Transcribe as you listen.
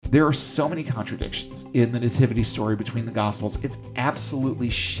There are so many contradictions in the nativity story between the Gospels. It's absolutely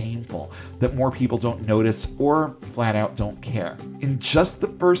shameful that more people don't notice or flat out don't care. In just the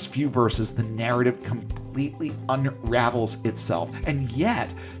first few verses, the narrative completely unravels itself. And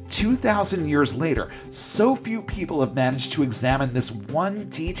yet, 2,000 years later, so few people have managed to examine this one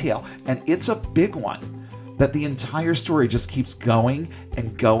detail, and it's a big one, that the entire story just keeps going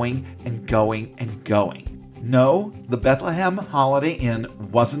and going and going and going. No, the Bethlehem Holiday Inn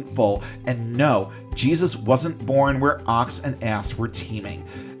wasn't full, and no, Jesus wasn't born where ox and ass were teeming,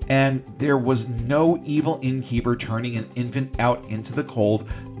 and there was no evil innkeeper turning an infant out into the cold,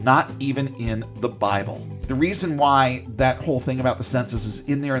 not even in the Bible. The reason why that whole thing about the census is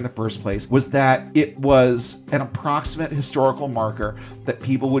in there in the first place was that it was an approximate historical marker that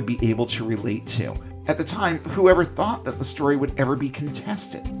people would be able to relate to. At the time, whoever thought that the story would ever be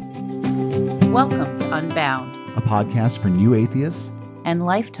contested? Welcome to Unbound, A podcast for new atheists, and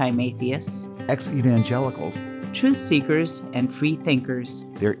lifetime atheists, ex-evangelicals. truth seekers, and free thinkers.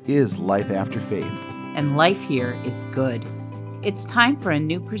 There is life after faith. And life here is good. It's time for a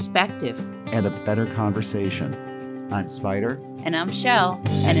new perspective. And a better conversation. I'm Spider. And I'm Shell,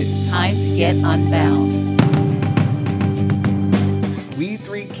 and it's time to get unbound. We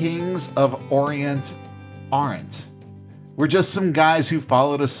three kings of Orient aren't. We're just some guys who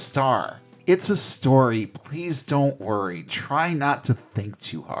followed a star. It's a story. Please don't worry. Try not to think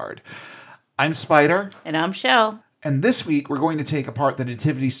too hard. I'm Spider. And I'm Shell. And this week, we're going to take apart the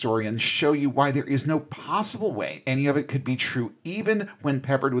nativity story and show you why there is no possible way any of it could be true, even when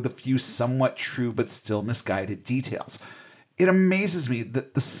peppered with a few somewhat true but still misguided details. It amazes me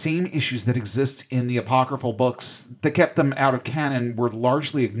that the same issues that exist in the apocryphal books that kept them out of canon were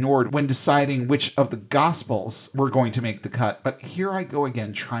largely ignored when deciding which of the Gospels were going to make the cut. But here I go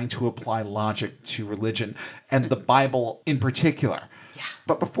again, trying to apply logic to religion, and the Bible in particular. Yeah.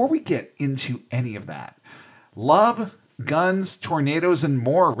 But before we get into any of that, love, guns, tornadoes, and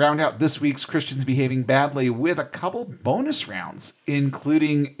more round out this week's Christians Behaving Badly with a couple bonus rounds,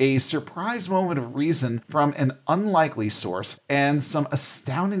 including a surprise moment of reason from an unlikely source and some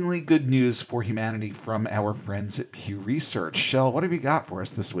astoundingly good news for humanity from our friends at Pew Research. Shell, what have you got for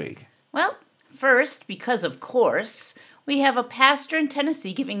us this week? Well, first, because of course, we have a pastor in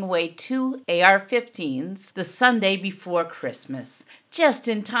Tennessee giving away 2 AR-15s the Sunday before Christmas, just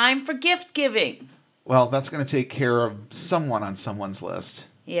in time for gift giving. Well, that's going to take care of someone on someone's list.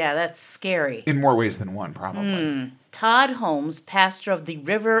 Yeah, that's scary. In more ways than one, probably. Todd Holmes, pastor of the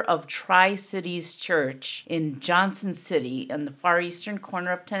River of Tri-Cities Church in Johnson City in the far eastern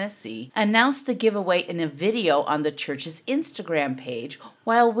corner of Tennessee, announced the giveaway in a video on the church's Instagram page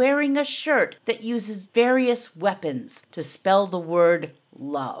while wearing a shirt that uses various weapons to spell the word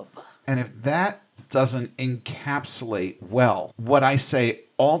love. And if that doesn't encapsulate well what I say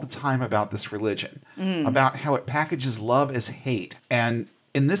all the time about this religion, about how it packages love as hate, and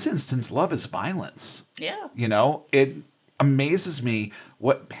in this instance, love is violence. Yeah. You know, it amazes me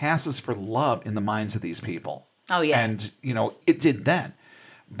what passes for love in the minds of these people. Oh, yeah. And, you know, it did then,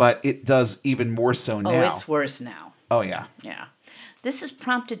 but it does even more so now. Oh, it's worse now. Oh, yeah. Yeah. This has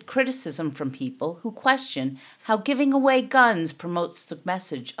prompted criticism from people who question how giving away guns promotes the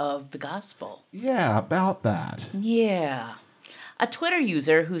message of the gospel. Yeah, about that. Yeah. A Twitter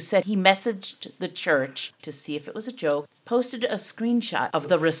user who said he messaged the church to see if it was a joke posted a screenshot of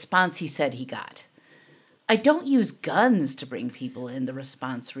the response he said he got. "I don't use guns to bring people in," the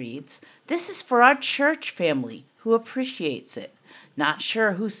response reads. "This is for our church family who appreciates it. Not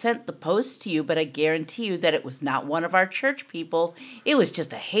sure who sent the post to you, but I guarantee you that it was not one of our church people. It was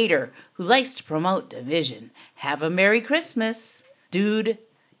just a hater who likes to promote division. Have a Merry Christmas." Dude,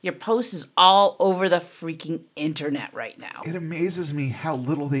 your post is all over the freaking internet right now. It amazes me how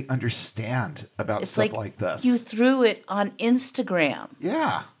little they understand about It's stuff like this. You threw it on Instagram.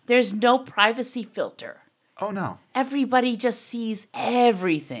 Yeah. There's no privacy filter. Oh, no. Everybody just sees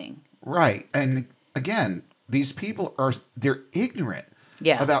everything. Right. And again, these people they're ignorant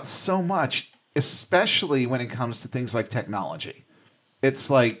Yeah. about so much, especially when it comes to things like technology.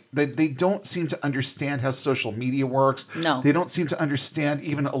 It's like they don't seem to understand how social media works. No. They don't seem to understand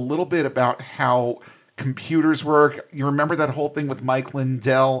even a little bit about how computers work. You remember that whole thing with Mike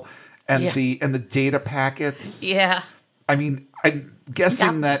Lindell and Yeah. the data packets? Yeah. I mean, I'm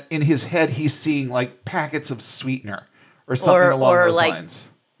guessing Yeah. that in his head he's seeing like packets of sweetener or something along or those like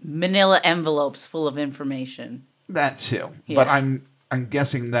lines. Manila envelopes full of information. That too. Yeah. But I'm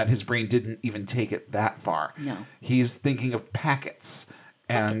guessing that his brain didn't even take it that far. No. He's thinking of packets.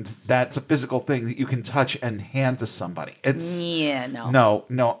 And that's a physical thing that you can touch and hand to somebody. It's Yeah, no.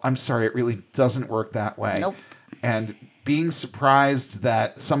 no, I'm sorry, it really doesn't work that way. Nope. And being surprised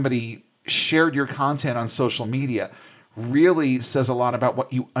that somebody shared your content on social media really says a lot about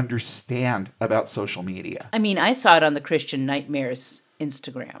what you understand about social media. I mean, I saw it on the Christian Nightmares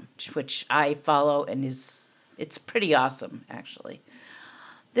Instagram, which I follow, and it's pretty awesome, actually.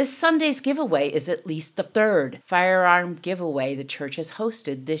 This Sunday's giveaway is at least the third firearm giveaway the church has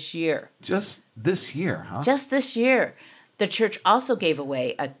hosted this year. Just this year, huh? Just this year. The church also gave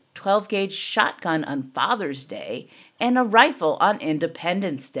away a 12-gauge shotgun on Father's Day and a rifle on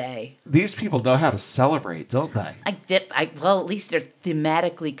Independence Day. These people know how to celebrate, don't they? Well, at least they're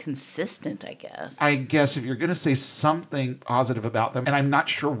thematically consistent, I guess. I guess if you're going to say something positive about them, and I'm not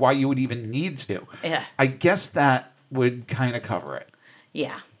sure why you would even need to, Yeah. I guess that would kind of cover it.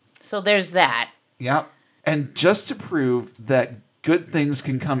 Yeah. So there's that. Yep. And just to prove that good things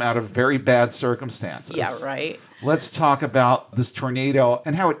can come out of very bad circumstances. Yeah, right. Let's talk about this tornado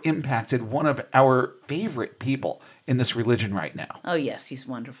and how it impacted one of our favorite people in this religion right now. Oh, yes, he's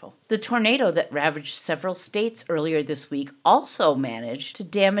wonderful. The tornado that ravaged several states earlier this week also managed to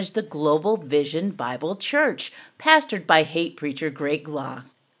damage the Global Vision Bible Church, pastored by hate preacher Greg Law.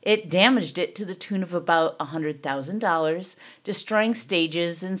 It damaged it to the tune of about $100,000, destroying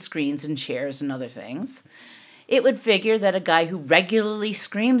stages and screens and chairs and other things. It would figure that a guy who regularly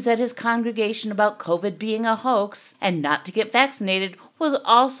screams at his congregation about COVID being a hoax and not to get vaccinated will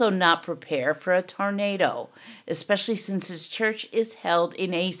also not prepare for a tornado, especially since his church is held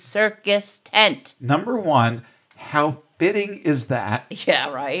in a circus tent. Number one, how fitting is that?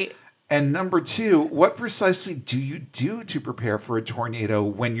 Yeah, right? And number two, what precisely do you do to prepare for a tornado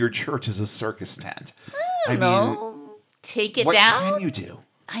when your church is a circus tent? I mean, take it what down? What can you do?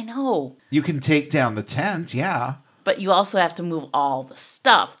 I know. You can take down the tent, yeah. But you also have to move all the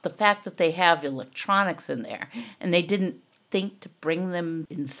stuff. The fact that they have electronics in there and they didn't think to bring them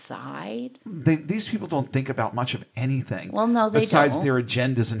inside. These people don't think about much of anything. Well, no, they besides don't. their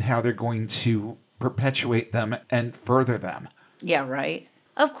agendas and how they're going to perpetuate them and further them. Yeah, right.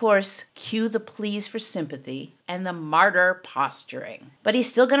 Of course, cue the pleas for sympathy and the martyr posturing. But he's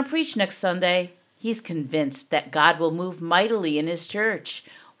still going to preach next Sunday. He's convinced that God will move mightily in his church.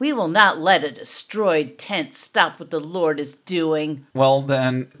 We will not let a destroyed tent stop what the Lord is doing. Well,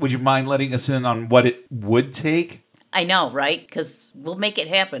 then, would you mind letting us in on what it would take? I know, right? Because we'll make it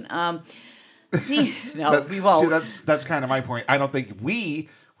happen. We won't. See, that's kind of my point. I don't think we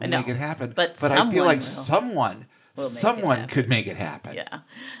will make it happen. But I feel like someone someone could make it happen. Yeah.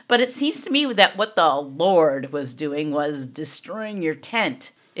 But it seems to me that what the Lord was doing was destroying your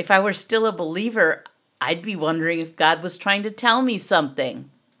tent. If I were still a believer, I'd be wondering if God was trying to tell me something.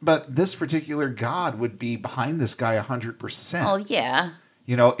 But this particular God would be behind this guy 100%. Oh, yeah.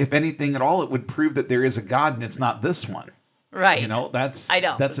 You know, if anything at all, it would prove that there is a God and it's not this one. Right. You know, that's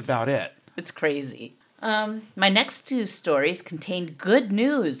about it. It's crazy. My next two stories contain good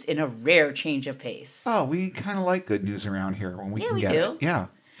news in a rare change of pace. Oh, we kind of like good news around here when we can get do. it. Yeah.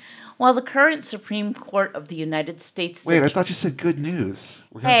 While the current Supreme Court of the United States... Wait, I thought you said good news.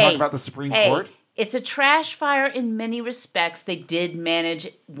 We're going to talk about the Supreme Court? It's a trash fire in many respects. They did manage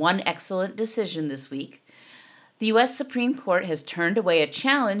one excellent decision this week. The U.S. Supreme Court has turned away a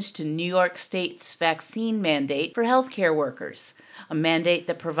challenge to New York State's vaccine mandate for healthcare workers, a mandate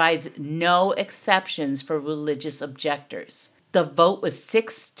that provides no exceptions for religious objectors. The vote was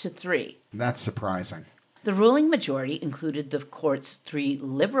 6-3. That's surprising. The ruling majority included the court's 3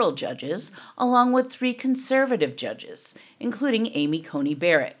 liberal judges, along with 3 conservative judges, including Amy Coney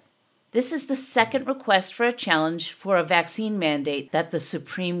Barrett. This is the second request for a challenge for a vaccine mandate that the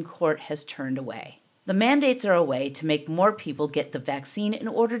Supreme Court has turned away. The mandates are a way to make more people get the vaccine in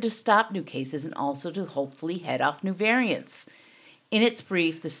order to stop new cases and also to hopefully head off new variants. In its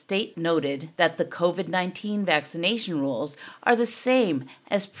brief, the state noted that the COVID-19 vaccination rules are the same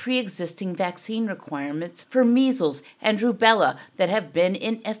as pre-existing vaccine requirements for measles and rubella that have been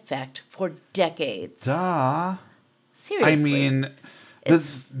in effect for decades. Duh. Seriously. I mean,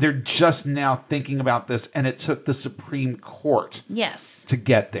 they're just now thinking about this, and it took the Supreme Court to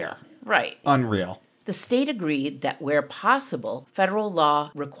get there. Right. Unreal. The state agreed that where possible, federal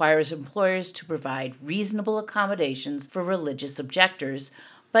law requires employers to provide reasonable accommodations for religious objectors,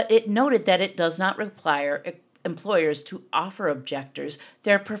 but it noted that it does not require employers to offer objectors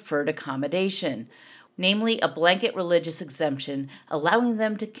their preferred accommodation, namely a blanket religious exemption allowing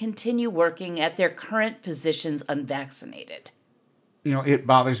them to continue working at their current positions unvaccinated. You know, it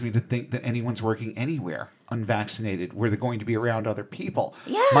bothers me to think that anyone's working anywhere unvaccinated where they're going to be around other people,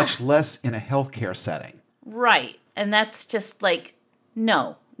 much less in a healthcare setting. Right. And that's just like,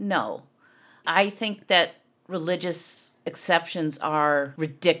 no. I think that religious exceptions are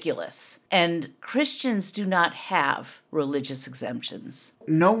ridiculous. And Christians do not have religious exemptions.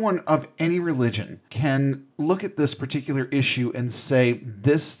 No one of any religion can look at this particular issue and say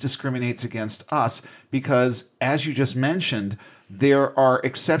this discriminates against us because, as you just mentioned, there are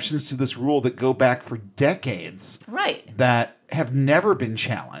exceptions to this rule that go back for decades. Right. That have never been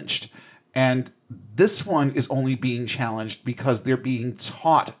challenged. And this one is only being challenged because they're being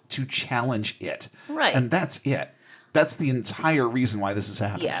taught to challenge it. Right. And that's it. That's the entire reason why this is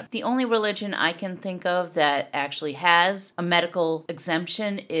happening. Yeah. The only religion I can think of that actually has a medical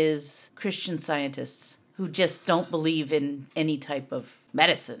exemption is Christian Scientists who just don't believe in any type of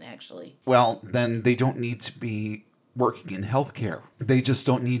medicine, actually. Well, then they don't need to be working in healthcare. They just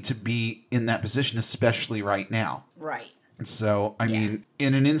don't need to be in that position, especially right now. Right. So, I mean,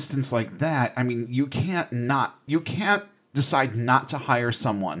 in an instance like that, I mean, you can't decide not to hire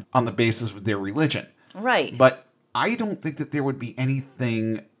someone on the basis of their religion. Right. But I don't think that there would be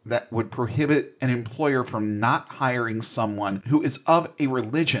anything that would prohibit an employer from not hiring someone who is of a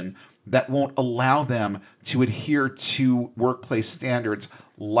religion that won't allow them to adhere to workplace standards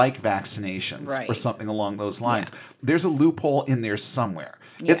like vaccinations or something along those lines. Yeah. There's a loophole in there somewhere.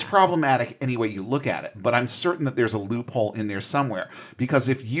 Yeah. It's problematic any way you look at it, but I'm certain that there's a loophole in there somewhere. Because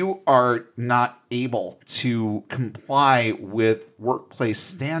if you are not able to comply with workplace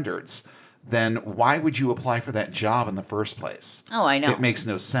standards, then why would you apply for that job in the first place? Oh, I know. It makes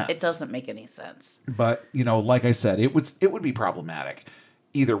no sense. It doesn't make any sense. But, like I said, it would be problematic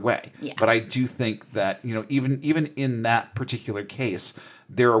either way. Yeah. But I do think that, even in that particular case,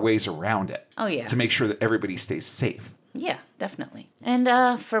 there are ways around it. Oh, yeah. To make sure that everybody stays safe. Yeah, definitely.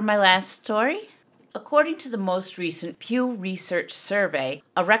 And for my last story, according to the most recent Pew Research survey,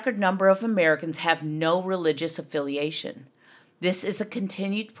 a record number of Americans have no religious affiliation. This is a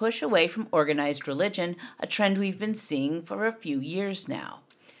continued push away from organized religion, a trend we've been seeing for a few years now.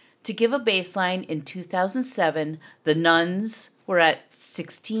 To give a baseline, in 2007, the nuns were at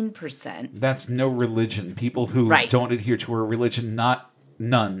 16%. That's no religion. People who don't adhere to a religion, not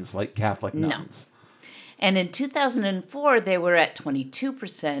nuns like Catholic nuns. No. And in 2004, they were at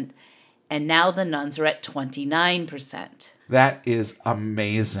 22%, and now the nuns are at 29%. That is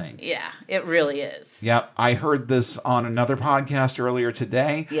amazing. Yeah, it really is. Yep. I heard this on another podcast earlier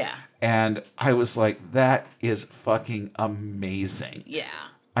today. Yeah. And I was like, that is fucking amazing. Yeah.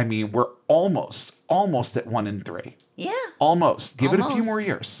 I mean, we're almost at 1 in 3. Yeah. Almost. Give it a few more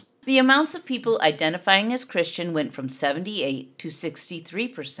years. The amounts of people identifying as Christian went from 78 to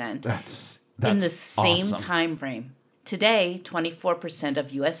 63%. That's in the same awesome. time frame. Today, 24%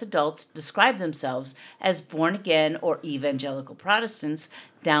 of U.S. adults describe themselves as born-again or evangelical Protestants,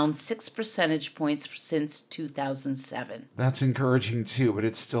 down 6 percentage points since 2007. That's encouraging, too, but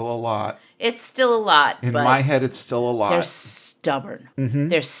it's still a lot. It's still a lot. In my head, it's still a lot. They're stubborn. Mm-hmm.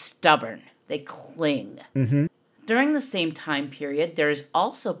 They're stubborn. They cling. Mm-hmm. During the same time period, there has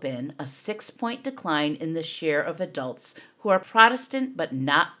also been a 6-point decline in the share of adults who are Protestant but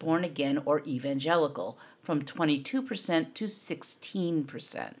not born again or evangelical, from 22% to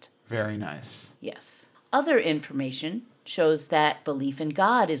 16%. Very nice. Yes. Other information shows that belief in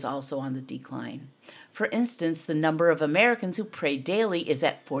God is also on the decline. For instance, the number of Americans who pray daily is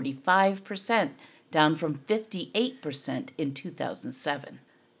at 45%, down from 58% in 2007.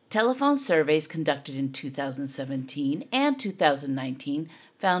 Telephone surveys conducted in 2017 and 2019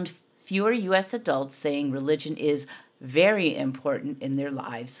 found fewer U.S. adults saying religion is very important in their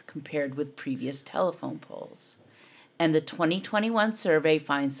lives compared with previous telephone polls. And the 2021 survey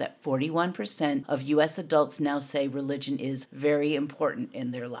finds that 41% of U.S. adults now say religion is very important in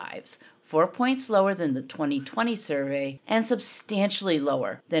their lives, 4 points lower than the 2020 survey and substantially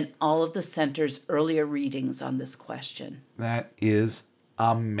lower than all of the center's earlier readings on this question. That is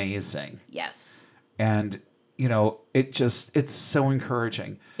amazing. Yes. And, it's so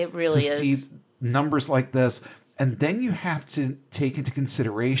encouraging. It really is. To see numbers like this. And then you have to take into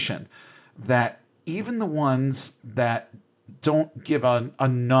consideration that even the ones that don't give a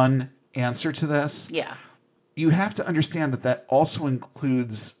nun answer to this, you have to understand that also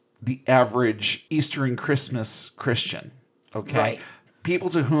includes the average Easter and Christmas Christian, okay? Right. People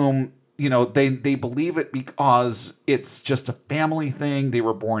to whom, they believe it because it's just a family thing, they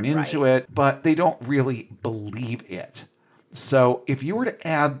were born into it, but they don't really believe it. So if you were to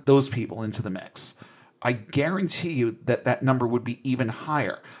add those people into the mix, I guarantee you that number would be even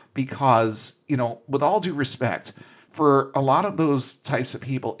higher because, with all due respect, for a lot of those types of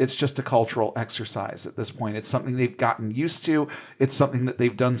people, it's just a cultural exercise at this point. It's something they've gotten used to. It's something that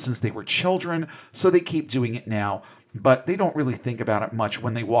they've done since they were children, so they keep doing it now. but they don't really think about it much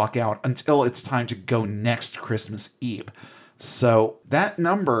when they walk out until it's time to go next Christmas Eve. So that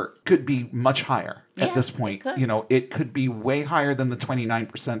number could be much higher at this point. It could be way higher than the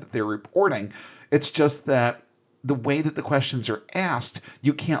 29% that they're reporting. It's just that the way that the questions are asked,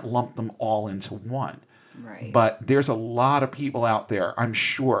 you can't lump them all into one. Right. But there's a lot of people out there, I'm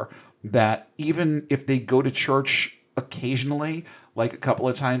sure, that even if they go to church occasionally, like a couple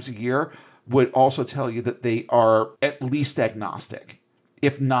of times a year, would also tell you that they are at least agnostic,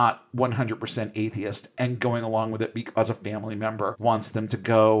 if not 100% atheist, and going along with it because a family member wants them to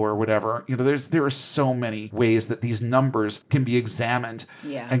go or whatever. There are so many ways that these numbers can be examined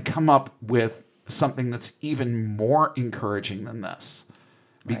and come up with something that's even more encouraging than this.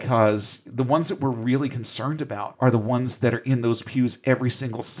 Because the ones that we're really concerned about are the ones that are in those pews every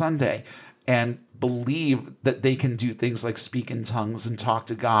single Sunday and believe that they can do things like speak in tongues and talk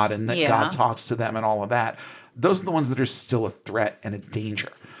to God, and that God talks to them and all of that. Those are the ones that are still a threat and a danger,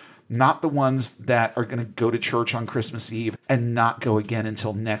 not the ones that are going to go to church on Christmas Eve and not go again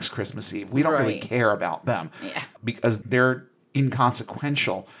until next Christmas Eve. We don't really care about them because they're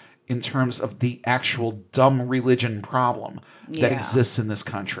inconsequential in terms of the actual dumb religion problem that exists in this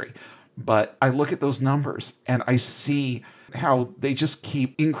country. But I look at those numbers and I see how they just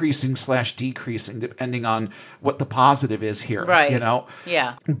keep increasing / decreasing depending on what the positive is here. Right.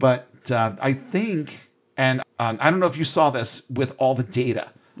 Yeah. But I think, and I don't know if you saw this with all the data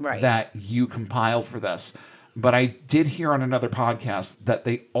that you compiled for this, but I did hear on another podcast that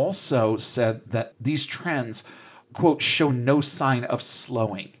they also said that these trends, quote, show no sign of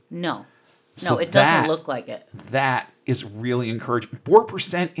slowing. No, it doesn't look like it. That is really encouraging.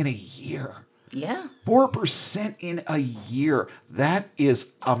 4% in a year. Yeah. 4% in a year. That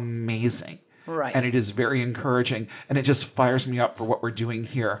is amazing. Right. And it is very encouraging. And it just fires me up for what we're doing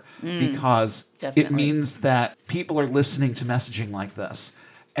here because it means that people are listening to messaging like this,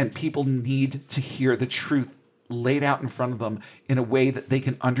 and people need to hear the truth laid out in front of them in a way that they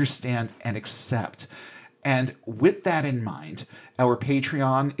can understand and accept. And with that in mind, our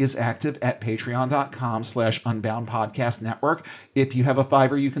Patreon is active at patreon.com/Unbound Podcast Network. If you have a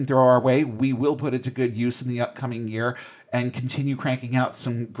 $5 you can throw our way, we will put it to good use in the upcoming year and continue cranking out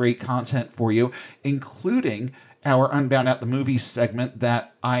some great content for you, including our Unbound at the Movies segment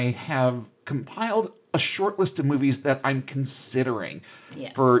that I have compiled a short list of movies that I'm considering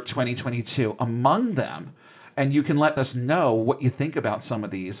for 2022. Among them, and you can let us know what you think about some of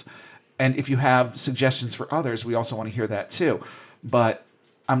these. And if you have suggestions for others, we also want to hear that too. But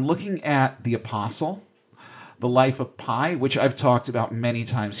I'm looking at The Apostle, The Life of Pi, which I've talked about many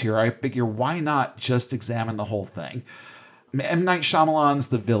times here. I figure, why not just examine the whole thing? M. Night Shyamalan's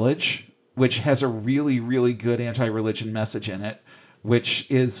The Village, which has a really, really good anti-religion message in it, which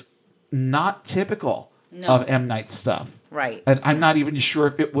is not typical of M. Night's stuff. Right. And I'm not even sure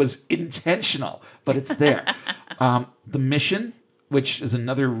if it was intentional, but it's there. The Mission, which is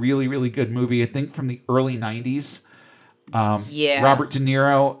another really, really good movie, I think from the early 90s. Robert De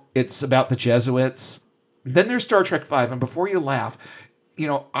Niro. It's about the Jesuits. Then there's Star Trek V. And before you laugh,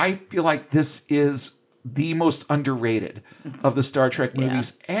 I feel like this is the most underrated of the Star Trek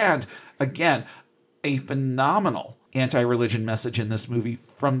movies. And again, a phenomenal anti-religion message in this movie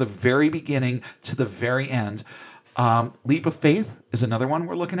from the very beginning to the very end. Leap of Faith is another one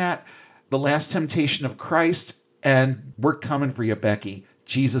we're looking at. The Last Temptation of Christ. And we're coming for you, Becky.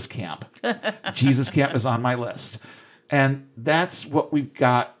 Jesus Camp. Jesus Camp is on my list. And that's what we've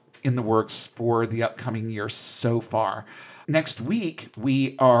got in the works for the upcoming year so far. Next week,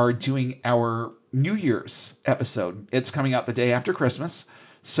 we are doing our New Year's episode. It's coming out the day after Christmas.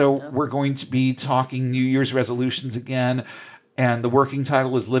 So we're going to be talking New Year's resolutions again. And the working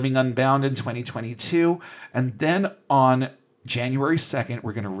title is Living Unbound in 2022. And then on January 2nd,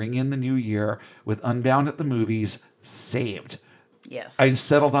 we're going to ring in the new year with Unbound at the Movies, Saved. Yes. I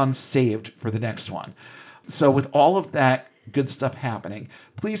settled on Saved for the next one. So with all of that good stuff happening,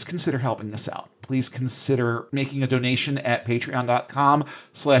 please consider helping us out. Please consider making a donation at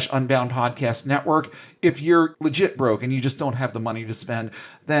patreon.com/Unbound Podcast Network. If you're legit broke and you just don't have the money to spend,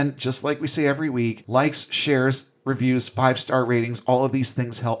 then just like we say every week, likes, shares, reviews, 5-star ratings, all of these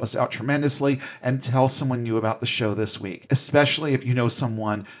things help us out tremendously. And tell someone new about the show this week, especially if you know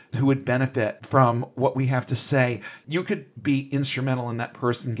someone who would benefit from what we have to say. You could be instrumental in that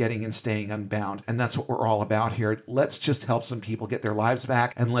person getting and staying unbound. And that's what we're all about here. Let's just help some people get their lives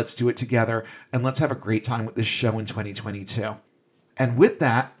back, and let's do it together. And let's have a great time with this show in 2022. And with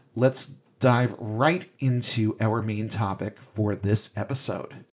that, let's dive right into our main topic for this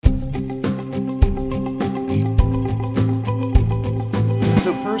episode.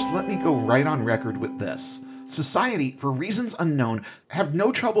 So first, let me go right on record with this. Society, for reasons unknown, have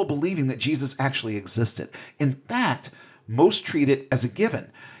no trouble believing that Jesus actually existed. In fact, most treat it as a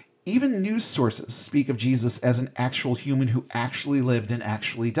given. Even news sources speak of Jesus as an actual human who actually lived and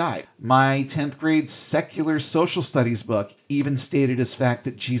actually died. My 10th grade secular social studies book even stated as fact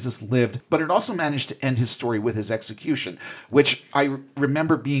that Jesus lived, but it also managed to end his story with his execution, which I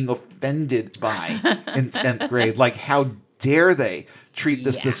remember being offended by in 10th grade. Like, how dare they treat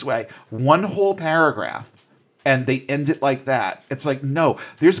this way? One whole paragraph, and they end it like that. It's like, no,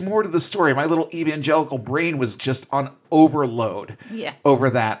 there's more to the story. My little evangelical brain was just on overload over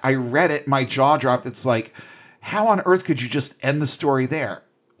that. I read it, my jaw dropped. It's like, how on earth could you just end the story there?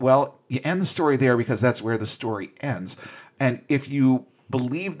 Well, you end the story there because that's where the story ends. And if you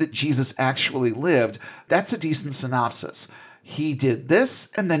believe that Jesus actually lived, that's a decent synopsis. He did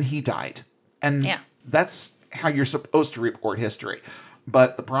this, and then he died. And that's how you're supposed to report history.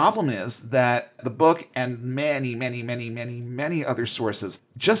 But the problem is that the book and many other sources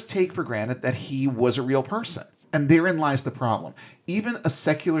just take for granted that he was a real person. And therein lies the problem. Even a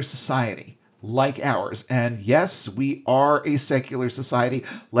secular society like ours, and yes, we are a secular society,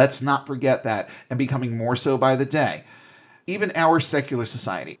 let's not forget that, and becoming more so by the day. Even our secular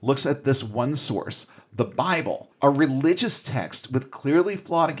society looks at this one source, the Bible, a religious text with clearly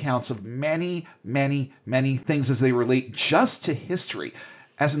flawed accounts of many things as they relate just to history,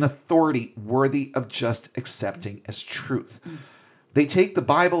 as an authority worthy of just accepting as truth. They take the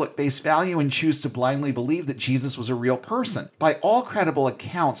Bible at face value and choose to blindly believe that Jesus was a real person. By all credible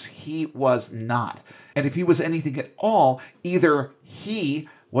accounts, he was not. And if he was anything at all, either he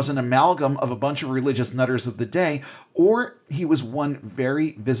was an amalgam of a bunch of religious nutters of the day, or he was one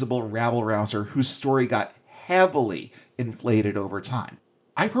very visible rabble-rouser whose story got heavily inflated over time.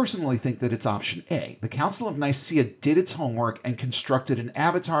 I personally think that it's option A. The Council of Nicaea did its homework and constructed an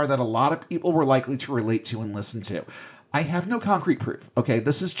avatar that a lot of people were likely to relate to and listen to. I have no concrete proof, okay?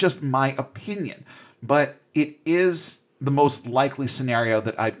 This is just my opinion, but it is the most likely scenario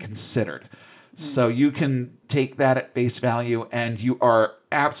that I've considered. So you can take that at face value, and you are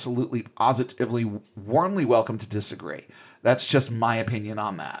absolutely, positively, warmly welcome to disagree. That's just my opinion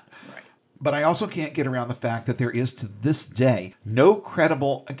on that. Right. But I also can't get around the fact that there is, to this day, no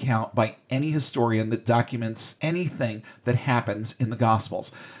credible account by any historian that documents anything that happens in the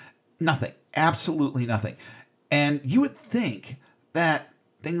Gospels. Nothing. Absolutely nothing. And you would think that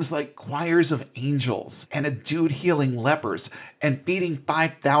things like choirs of angels and a dude healing lepers and feeding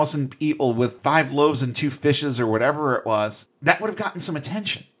 5,000 people with 5 loaves and 2 fishes or whatever it was, that would have gotten some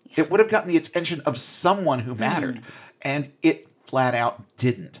attention. It would have gotten the attention of someone who mattered. And it flat out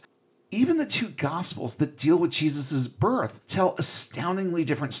didn't. Even the 2 Gospels that deal with Jesus' birth tell astoundingly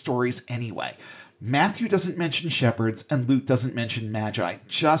different stories anyway. Matthew doesn't mention shepherds and Luke doesn't mention magi,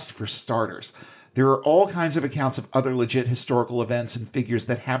 just for starters. There are all kinds of accounts of other legit historical events and figures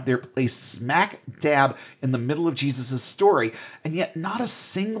that have their place smack dab in the middle of Jesus' story, and yet not a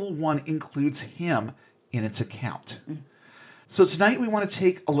single one includes him in its account. So tonight we want to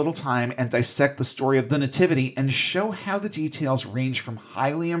take a little time and dissect the story of the Nativity and show how the details range from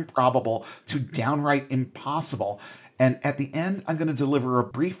highly improbable to downright impossible. And at the end, I'm going to deliver a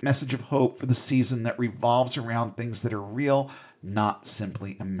brief message of hope for the season that revolves around things that are real, not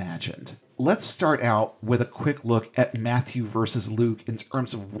simply imagined. Let's start out with a quick look at Matthew versus Luke in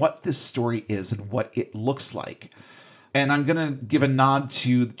terms of what this story is and what it looks like. And I'm going to give a nod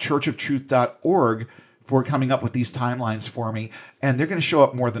to churchoftruth.org for coming up with these timelines for me, and they're going to show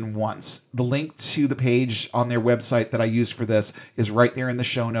up more than once. The link to the page on their website that I used for this is right there in the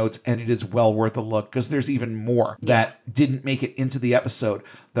show notes, and it is well worth a look because there's even more that didn't make it into the episode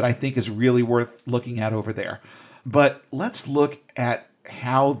that I think is really worth looking at over there. But let's look at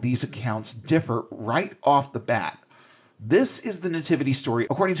how these accounts differ right off the bat. This is the nativity story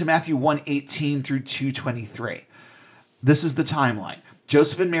according to Matthew 1:18 through 2:23. This is the timeline.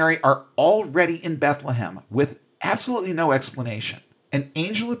 Joseph and Mary are already in Bethlehem with absolutely no explanation. An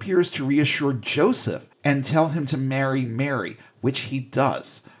angel appears to reassure Joseph and tell him to marry Mary, which he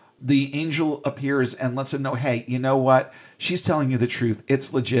does. The angel appears and lets him know, hey, you know what? She's telling you the truth.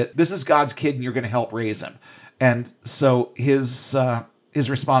 It's legit. This is God's kid and you're going to help raise him. And so his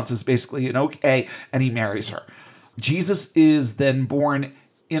response is basically an okay, and he marries her. Jesus is then born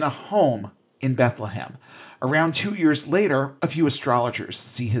in a home in Bethlehem. Around 2 years later, a few astrologers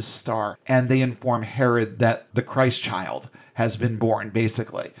see his star, and they inform Herod that the Christ child has been born,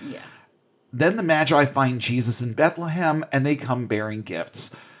 basically. Yeah. Then the Magi find Jesus in Bethlehem, and they come bearing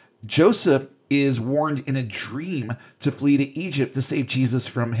gifts. Joseph is warned in a dream to flee to Egypt to save Jesus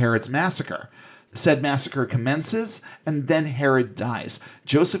from Herod's massacre. Said massacre commences, and then Herod dies.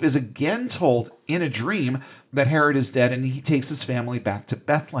 Joseph is again told in a dream that Herod is dead, and he takes his family back to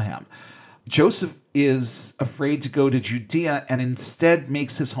Bethlehem. Joseph is afraid to go to Judea and instead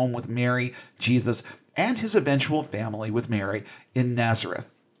makes his home with Mary, Jesus, and his eventual family with Mary in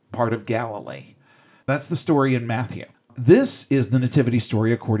Nazareth, part of Galilee. That's the story in Matthew. This is the nativity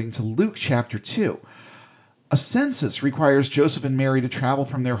story according to Luke chapter 2. A census requires Joseph and Mary to travel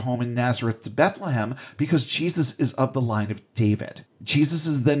from their home in Nazareth to Bethlehem because Jesus is of the line of David. Jesus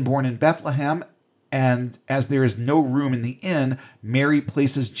is then born in Bethlehem, and as there is no room in the inn, Mary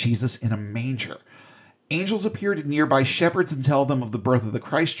places Jesus in a manger. Angels appear to nearby shepherds and tell them of the birth of the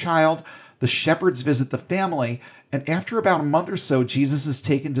Christ child. The shepherds visit the family, and after about a month or so, Jesus is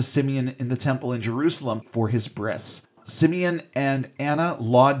taken to Simeon in the temple in Jerusalem for his bris. Simeon and Anna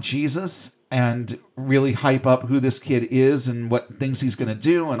laud Jesus and really hype up who this kid is and what things he's going to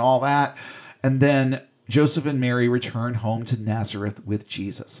do and all that. And then Joseph and Mary return home to Nazareth with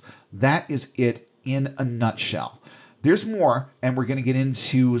Jesus. That is it in a nutshell. There's more, and we're going to get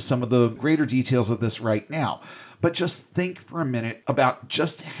into some of the greater details of this right now. But just think for a minute about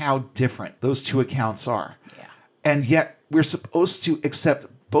just how different those two accounts are. Yeah. And yet we're supposed to accept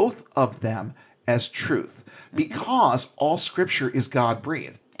both of them as truth because all scripture is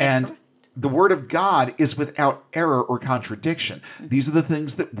God-breathed. And the word of God is without error or contradiction. These are the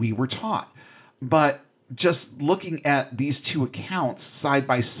things that we were taught. But just looking at these two accounts side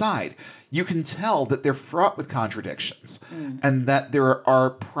by side, you can tell that they're fraught with contradictions and that there are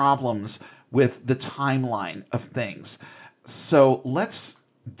problems with the timeline of things. So let's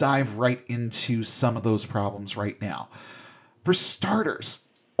dive right into some of those problems right now. For starters,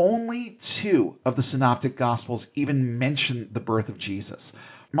 only 2 of the synoptic gospels even mention the birth of Jesus.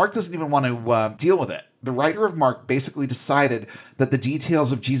 Mark doesn't even want to deal with it. The writer of Mark basically decided that the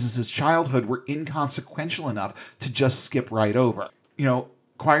details of Jesus' childhood were inconsequential enough to just skip right over. You know,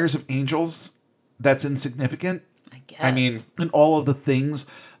 choirs of angels, that's insignificant. I guess. I mean, and all of the things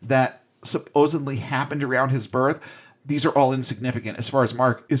that supposedly happened around his birth, these are all insignificant as far as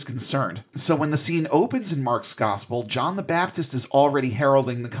Mark is concerned. So when the scene opens in Mark's gospel, John the Baptist is already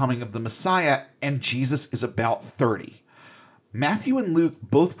heralding the coming of the Messiah, and Jesus is about 30. Matthew and Luke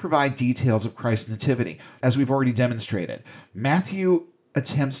both provide details of Christ's nativity, as we've already demonstrated. Matthew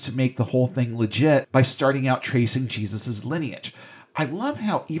attempts to make the whole thing legit by starting out tracing Jesus' lineage. I love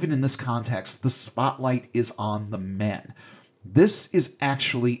how even in this context, the spotlight is on the men. This is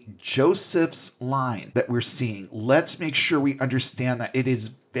actually Joseph's line that we're seeing. Let's make sure we understand that. It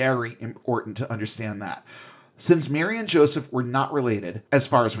is very important to understand that. Since Mary and Joseph were not related, as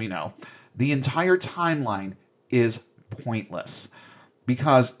far as we know, the entire timeline is pointless.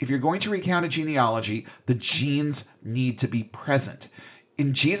 Because if you're going to recount a genealogy, the genes need to be present.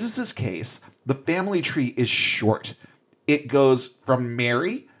 In Jesus' case, the family tree is short. It goes from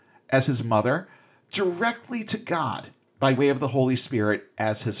Mary as his mother directly to God by way of the Holy Spirit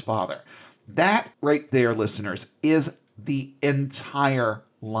as his father. That right there, listeners, is the entire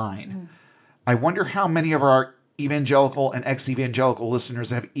line. I wonder how many of our evangelical and ex-evangelical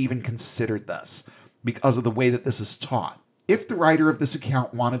listeners have even considered this because of the way that this is taught. If the writer of this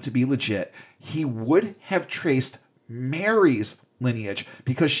account wanted to be legit, he would have traced Mary's lineage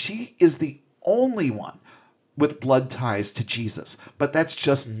because she is the only one with blood ties to Jesus. But that's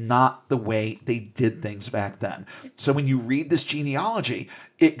just not the way they did things back then. So when you read this genealogy,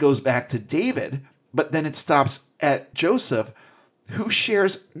 it goes back to David, but then it stops at Joseph, who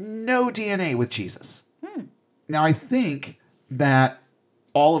shares no DNA with Jesus. Now, I think that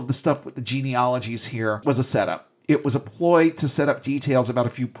all of the stuff with the genealogies here was a setup. It was a ploy to set up details about a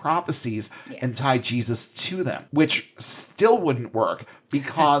few prophecies and tie Jesus to them, which still wouldn't work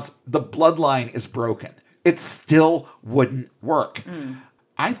because the bloodline is broken. It still wouldn't work.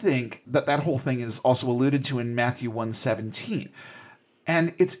 I think that that whole thing is also alluded to in Matthew 1:17.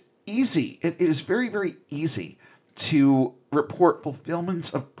 And it's easy. It is very, very easy to report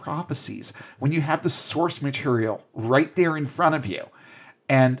fulfillments of prophecies when you have the source material right there in front of you.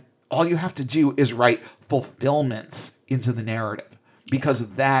 And all you have to do is write fulfillments into the narrative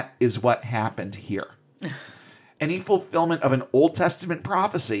because that is what happened here. Any fulfillment of an Old Testament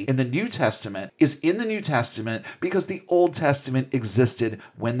prophecy in the New Testament is in the New Testament because the Old Testament existed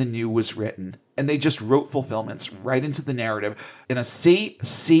when the New was written. And they just wrote fulfillments right into the narrative in a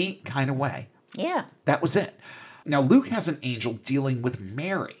see kind of way. Yeah. That was it. Now, Luke has an angel dealing with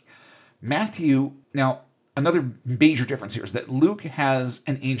Mary. Matthew, now, another major difference here is that Luke has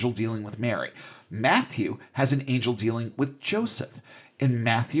an angel dealing with Mary. Matthew has an angel dealing with Joseph. In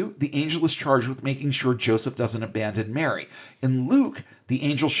Matthew, the angel is charged with making sure Joseph doesn't abandon Mary. In Luke, the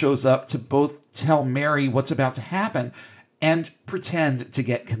angel shows up to both tell Mary what's about to happen and pretend to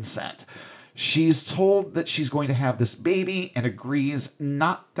get consent. She's told that she's going to have this baby and agrees,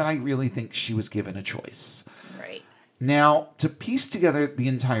 not that I really think she was given a choice. Right. Now, to piece together the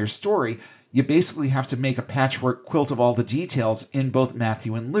entire story, you basically have to make a patchwork quilt of all the details in both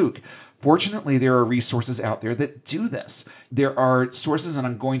Matthew and Luke. Fortunately, there are resources out there that do this. There are sources, and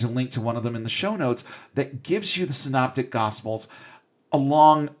I'm going to link to one of them in the show notes, that gives you the synoptic gospels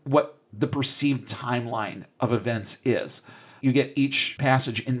along what the perceived timeline of events is. You get each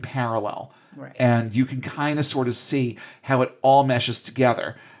passage in parallel. Right. And you can kind of sort of see how it all meshes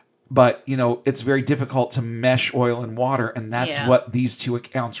together. But, it's very difficult to mesh oil and water, and that's what these two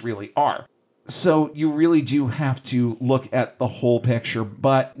accounts really are. So you really do have to look at the whole picture.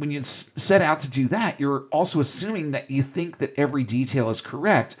 But when you set out to do that, you're also assuming that you think that every detail is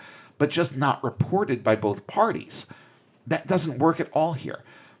correct, but just not reported by both parties. That doesn't work at all here.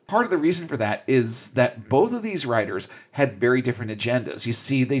 Part of the reason for that is that both of these writers had very different agendas. You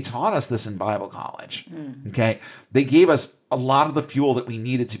see, they taught us this in Bible college. Okay? They gave us a lot of the fuel that we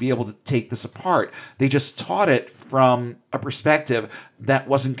needed to be able to take this apart. They just taught it from a perspective that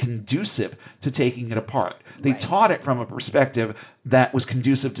wasn't conducive to taking it apart. They taught it from a perspective that was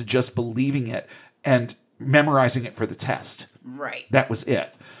conducive to just believing it and memorizing it for the test. Right. That was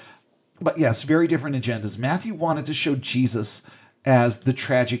it. But yes, very different agendas. Matthew wanted to show Jesus as the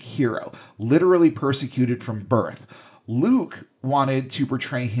tragic hero, literally persecuted from birth. Luke wanted to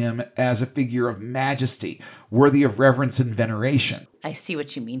portray him as a figure of majesty, worthy of reverence and veneration. I see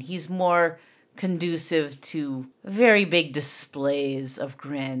what you mean. He's more conducive to very big displays of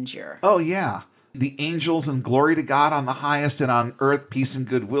grandeur. Oh, yeah. The angels and glory to God on the highest, and on earth peace and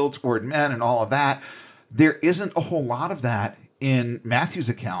goodwill toward men, and all of that. There isn't a whole lot of that in Matthew's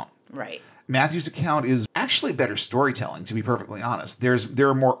account. Right. Matthew's account is actually better storytelling, to be perfectly honest. There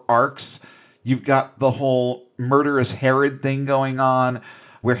are more arcs. You've got the whole murderous Herod thing going on,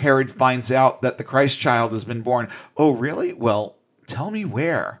 where Herod finds out that the Christ child has been born. Oh, really? Well, tell me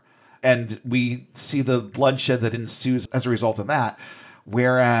where. And we see the bloodshed that ensues as a result of that.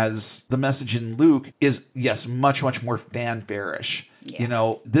 Whereas the message in Luke is, yes, much, much more fanfare-ish.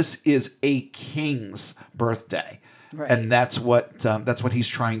 Yeah. This is a king's birthday. Right. And that's what he's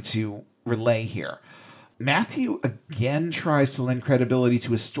trying to relay here. Matthew again tries to lend credibility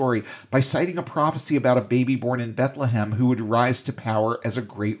to his story by citing a prophecy about a baby born in Bethlehem who would rise to power as a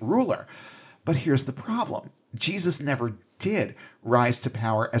great ruler. But here's the problem. Jesus never did rise to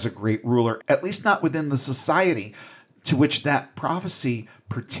power as a great ruler, at least not within the society to which that prophecy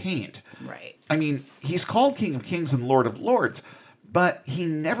pertained. Right. I mean, he's called King of Kings and Lord of Lords, but he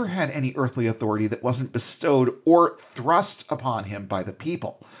never had any earthly authority that wasn't bestowed or thrust upon him by the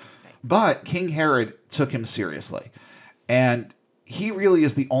people. But King Herod took him seriously. And he really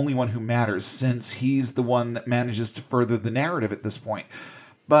is the only one who matters, since he's the one that manages to further the narrative at this point.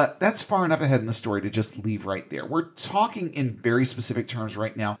 But that's far enough ahead in the story to just leave right there. We're talking in very specific terms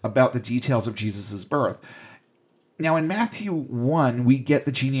right now about the details of Jesus' birth. Now, in Matthew 1, we get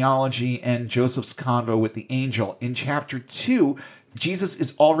the genealogy and Joseph's convo with the angel. In chapter 2, Jesus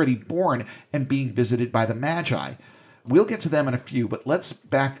is already born and being visited by the Magi. We'll get to them in a few, but let's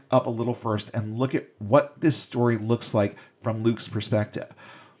back up a little first and look at what this story looks like from Luke's perspective.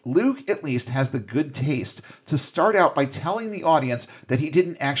 Luke, at least, has the good taste to start out by telling the audience that he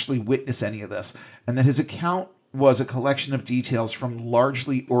didn't actually witness any of this, and that his account was a collection of details from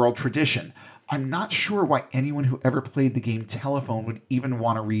largely oral tradition. I'm not sure why anyone who ever played the game Telephone would even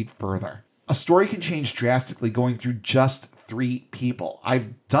want to read further. A story can change drastically going through just 3 people.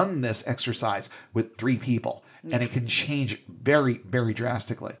 I've done this exercise with 3 people, and it can change very, very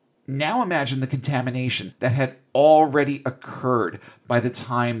drastically. Now imagine the contamination that had already occurred by the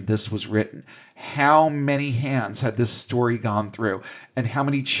time this was written. How many hands had this story gone through, and how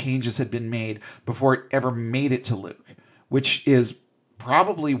many changes had been made before it ever made it to Luke, which is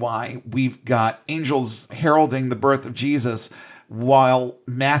probably why we've got angels heralding the birth of Jesus while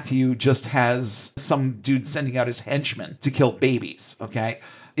Matthew just has some dude sending out his henchmen to kill babies, okay?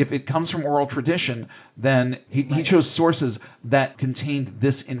 If it comes from oral tradition, then he chose sources that contained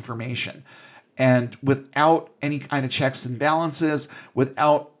this information. And without any kind of checks and balances,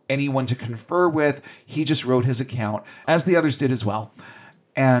 without anyone to confer with, he just wrote his account, as the others did as well.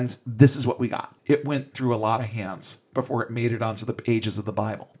 And this is what we got. It went through a lot of hands before it made it onto the pages of the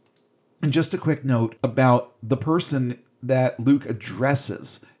Bible. And just a quick note about the person that Luke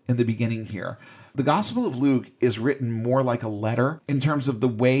addresses in the beginning here. The Gospel of Luke is written more like a letter in terms of the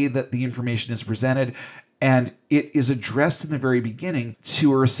way that the information is presented, And it is addressed in the very beginning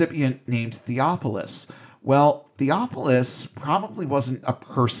to a recipient named Theophilus. Well, Theophilus probably wasn't a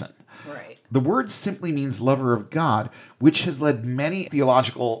person. Right. The word simply means lover of God, which has led many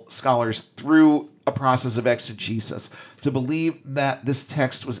theological scholars through a process of exegesis to believe that this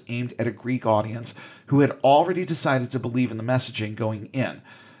text was aimed at a Greek audience who had already decided to believe in the messaging going in.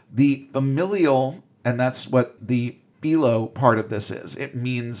 The familial, and that's what the philo part of this is, it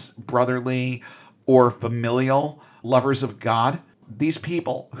means brotherly or familial, lovers of God. These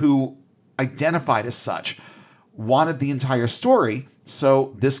people who identified as such wanted the entire story,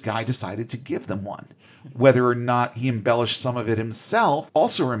 so this guy decided to give them one. Whether or not he embellished some of it himself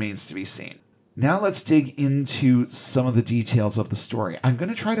also remains to be seen. Now let's dig into some of the details of the story. I'm going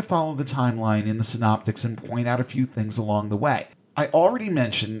to try to follow the timeline in the synoptics and point out a few things along the way. I already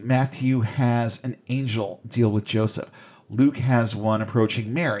mentioned Matthew has an angel deal with Joseph. Luke has one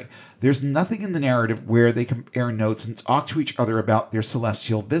approaching Mary. There's nothing in the narrative where they compare notes and talk to each other about their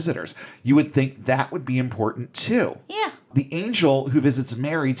celestial visitors. You would think that would be important too. Yeah. The angel who visits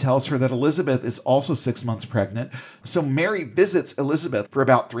Mary tells her that Elizabeth is also 6 months pregnant, so Mary visits Elizabeth for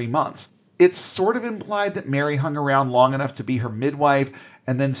about 3 months. It's sort of implied that Mary hung around long enough to be her midwife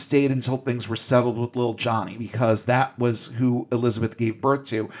and then stayed until things were settled with little Johnny, because that was who Elizabeth gave birth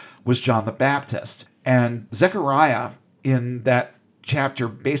to, was John the Baptist. And Zechariah in that chapter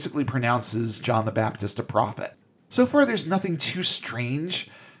basically pronounces John the Baptist a prophet. So far, there's nothing too strange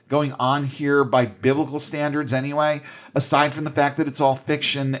going on here by biblical standards anyway, aside from the fact that it's all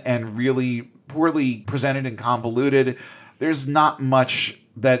fiction and really poorly presented and convoluted. There's not much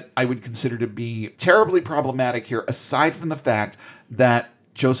that I would consider to be terribly problematic here, aside from the fact that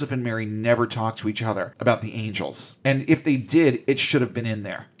Joseph and Mary never talked to each other about the angels. And if they did, it should have been in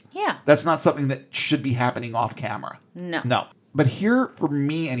there. Yeah. That's not something that should be happening off camera. No. But here, for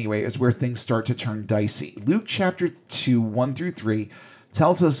me anyway, is where things start to turn dicey. Luke chapter 2, 1 through 3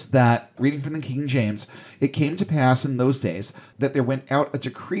 tells us that, reading from the King James, it came to pass in those days that there went out a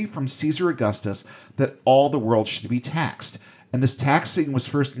decree from Caesar Augustus that all the world should be taxed. And this taxing was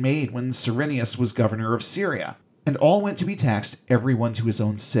first made when Cyrenius was governor of Syria. And all went to be taxed, every one to his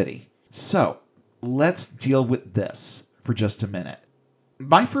own city. So, let's deal with this for just a minute.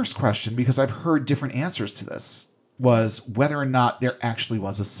 My first question, because I've heard different answers to this, was whether or not there actually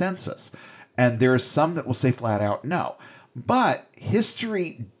was a census. And there are some that will say flat out no. But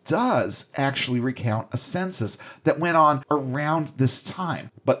history does actually recount a census that went on around this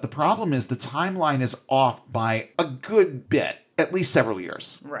time. But the problem is the timeline is off by a good bit, at least several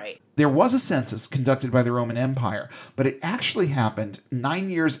years. Right. There was a census conducted by the Roman Empire, but it actually happened 9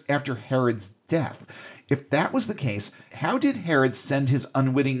 years after Herod's death. If that was the case, how did Herod send his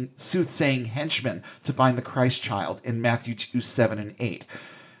unwitting soothsaying henchmen to find the Christ child in Matthew 2, 7, and 8?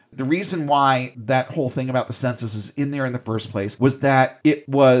 The reason why that whole thing about the census is in there in the first place was that it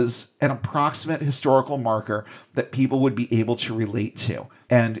was an approximate historical marker that people would be able to relate to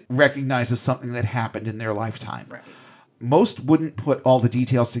and recognize as something that happened in their lifetime. Right. Most wouldn't put all the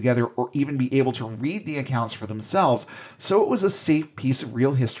details together or even be able to read the accounts for themselves, so it was a safe piece of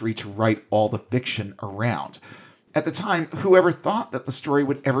real history to write all the fiction around. At the time, whoever thought that the story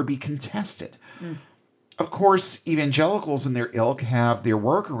would ever be contested? Of course, evangelicals and their ilk have their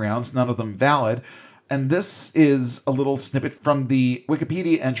workarounds, none of them valid, and this is a little snippet from the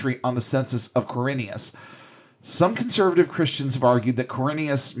Wikipedia entry on the census of Quirinius. Some conservative Christians have argued that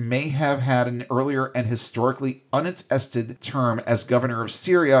Quirinius may have had an earlier and historically unattested term as governor of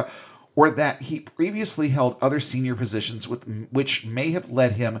Syria, or that he previously held other senior positions which may have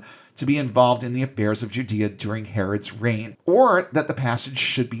led him to be involved in the affairs of Judea during Herod's reign, or that the passage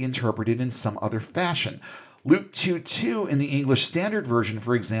should be interpreted in some other fashion. Luke 2:2 in the English Standard Version,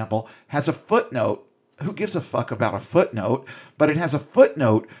 for example, has a footnote. Who gives a fuck about a footnote? But it has a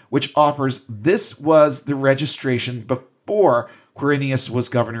footnote which offers this was the registration before Quirinius was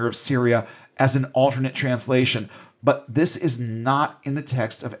governor of Syria as an alternate translation. But this is not in the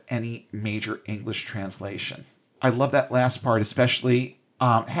text of any major English translation. I love that last part, especially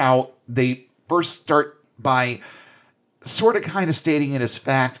how they first start by sort of kind of stating it as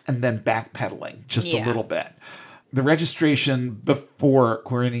fact and then backpedaling just a little bit. The registration before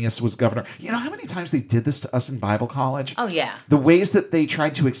Quirinius was governor. You know how many times they did this to us in Bible college? Oh, yeah. The ways that they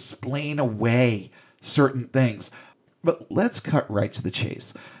tried to explain away certain things. But let's cut right to the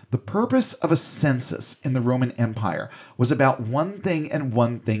chase. The purpose of a census in the Roman Empire was about one thing and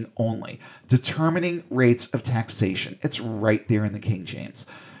one thing only: determining rates of taxation. It's right there in the King James.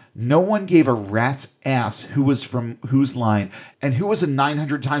 No one gave a rat's ass who was from whose line and who was a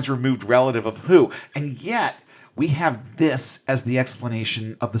 900 times removed relative of who. And yet, we have this as the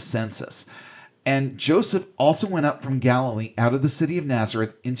explanation of the census. And Joseph also went up from Galilee out of the city of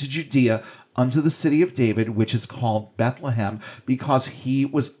Nazareth into Judea unto the city of David, which is called Bethlehem, because he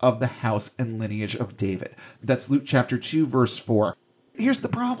was of the house and lineage of David. That's Luke chapter 2, verse 4. Here's the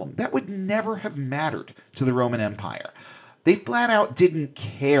problem. That would never have mattered to the Roman Empire. They flat out didn't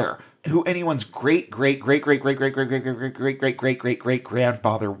care who anyone's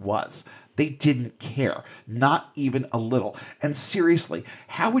great-great-great-great-great-great-great-great-great-great-great-great-grandfather was. They didn't care, not even a little. And seriously,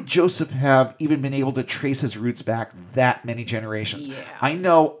 how would Joseph have even been able to trace his roots back that many generations? Yeah. I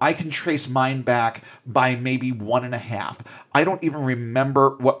know I can trace mine back by maybe 1.5. I don't even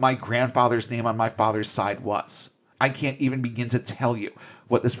remember what my grandfather's name on my father's side was. I can't even begin to tell you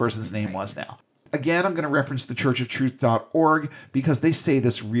what this person's name was now. Again, I'm going to reference the churchoftruth.org because they say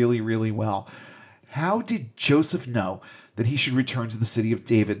this really, really well. How did Joseph know that he should return to the city of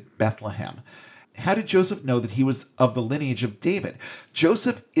David, Bethlehem? How did Joseph know that he was of the lineage of David?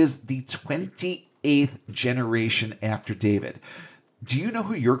 Joseph is the 28th generation after David. Do you know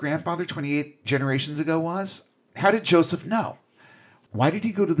who your grandfather 28 generations ago was? How did Joseph know? Why did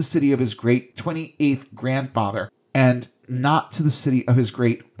he go to the city of his great 28th grandfather and not to the city of his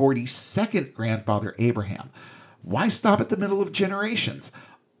great 42nd grandfather Abraham? Why stop at the middle of generations?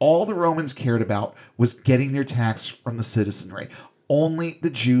 All the Romans cared about was getting their tax from the citizenry. Only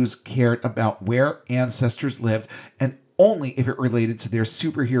the Jews cared about where ancestors lived, and only if it related to their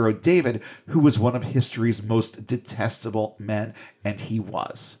superhero David, who was one of history's most detestable men, and he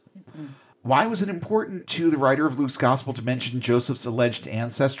was. Why was it important to the writer of Luke's gospel to mention Joseph's alleged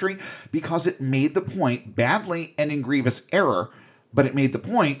ancestry? Because it made the point, badly and in grievous error, but it made the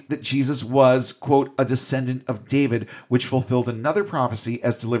point that Jesus was, quote, a descendant of David, which fulfilled another prophecy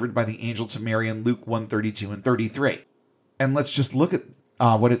as delivered by the angel to Mary in Luke 1:32 and 33. And let's just look at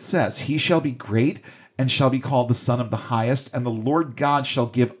what it says. He shall be great and shall be called the Son of the Highest, and the Lord God shall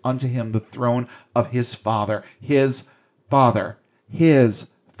give unto him the throne of his father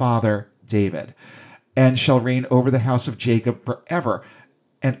David, and shall reign over the house of Jacob forever,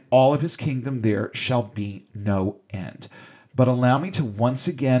 and all of his kingdom there shall be no end. But allow me to once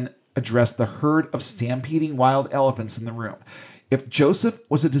again address the herd of stampeding wild elephants in the room. If Joseph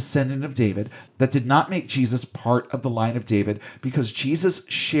was a descendant of David, that did not make Jesus part of the line of David, because Jesus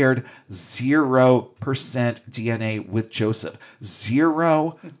shared 0% DNA with Joseph.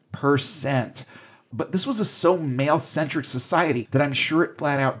 0%. But this was a so male-centric society that I'm sure it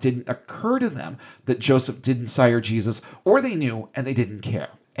flat out didn't occur to them that Joseph didn't sire Jesus, or they knew and they didn't care.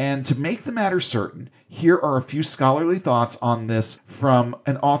 And to make the matter certain, here are a few scholarly thoughts on this from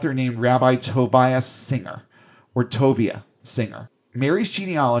an author named Rabbi Tovia Singer. Mary's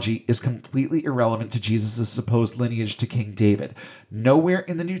genealogy is completely irrelevant to Jesus' supposed lineage to King David. Nowhere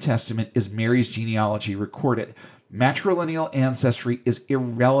in the New Testament is Mary's genealogy recorded. Matrilineal ancestry is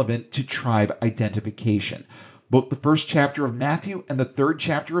irrelevant to tribe identification. Both the first chapter of Matthew and the third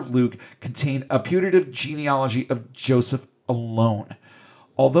chapter of Luke contain a putative genealogy of Joseph alone.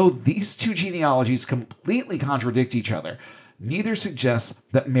 Although these two genealogies completely contradict each other, neither suggests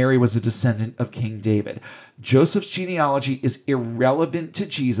that Mary was a descendant of King David. Joseph's genealogy is irrelevant to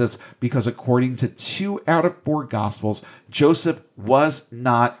Jesus because according to 2 out of 4 Gospels, Joseph was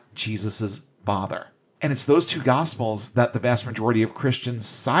not Jesus' father. And it's those 2 Gospels that the vast majority of Christians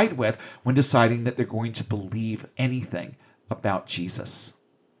side with when deciding that they're going to believe anything about Jesus.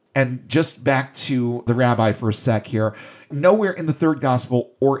 And just back to the rabbi for a sec here. Nowhere in the third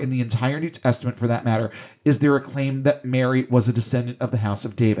gospel, or in the entire New Testament for that matter, is there a claim that Mary was a descendant of the house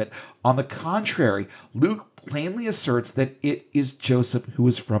of David. On the contrary, Luke plainly asserts that it is Joseph who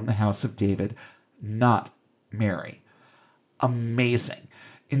is from the house of David, not Mary. Amazing.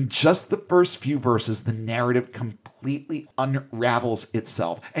 In just the first few verses, the narrative completely unravels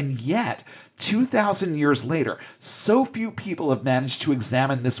itself. And yet, 2,000 years later, so few people have managed to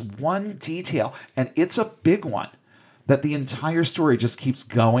examine this one detail, and it's a big one, that the entire story just keeps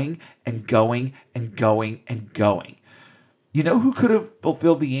going and going and going and going. You know who could have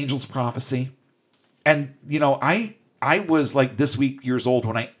fulfilled the angel's prophecy? And, I was like this week years old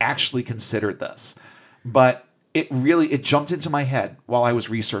when I actually considered this. But it jumped into my head while I was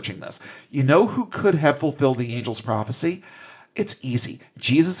researching this. You know who could have fulfilled the angel's prophecy? It's easy.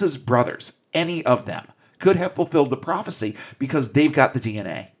 Jesus' brothers, any of them, could have fulfilled the prophecy because they've got the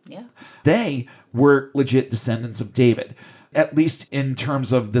DNA. Yeah. They were legit descendants of David, at least in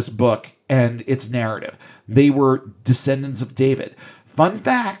terms of this book and its narrative. They were descendants of David. Fun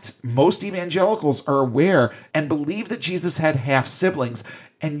fact, most evangelicals are aware and believe that Jesus had half-siblings,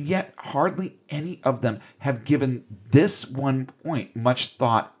 and yet hardly any of them have given this one point much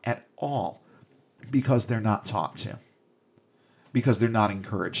thought at all because they're not taught to, because they're not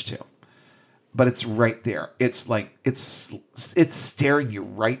encouraged to. but it's right there. It's like it's staring you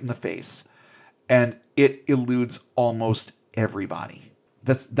right in the face, and it eludes almost everybody.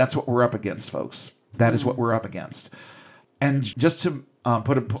 That's what we're up against, folks. That is what we're up against. And just to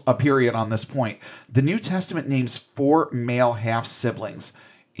put a period on this point, the New Testament names 4 male half-siblings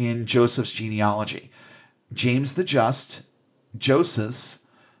in Joseph's genealogy: James the Just, Joseph,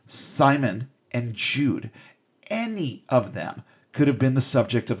 Simon, and Jude. Any of them could have been the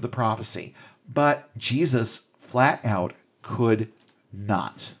subject of the prophecy, but Jesus flat out could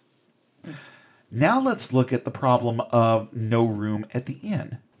not. Now let's look at the problem of no room at the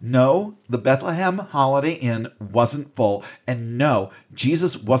inn. No, the Bethlehem Holiday Inn wasn't full, and no,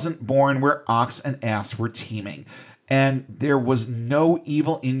 Jesus wasn't born where ox and ass were teeming. And there was no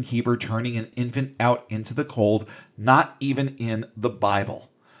evil innkeeper turning an infant out into the cold, not even in the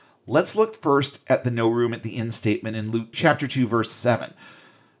Bible. Let's look first at the no room at the inn statement in Luke chapter 2, verse 7.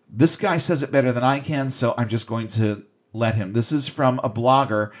 This guy says it better than I can, so I'm just going to let him. This is from a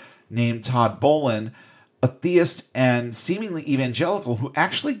blogger named Todd Bolin, a theist and seemingly evangelical who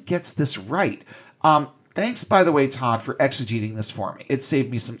actually gets this right. Thanks, by the way, Todd, for exegeting this for me. It saved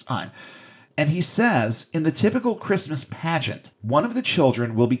me some time. And he says, in the typical Christmas pageant, one of the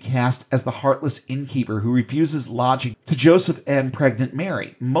children will be cast as the heartless innkeeper who refuses lodging to Joseph and pregnant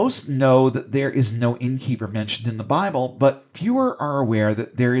Mary. Most know that there is no innkeeper mentioned in the Bible, but fewer are aware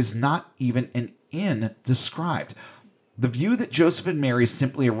that there is not even an inn described. The view that Joseph and Mary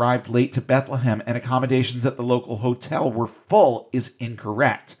simply arrived late to Bethlehem and accommodations at the local hotel were full is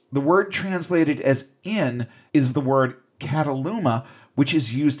incorrect. The word translated as inn is the word kataluma, which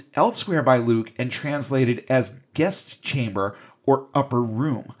is used elsewhere by Luke and translated as guest chamber or upper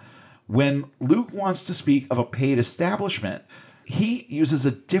room. When Luke wants to speak of a paid establishment, he uses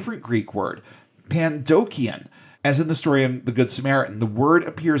a different Greek word, pandokion, as in the story of the Good Samaritan. The word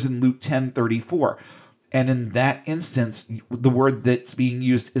appears in Luke 10:34, and in that instance, the word that's being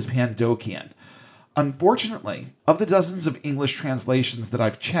used is pandokion. Unfortunately, of the dozens of English translations that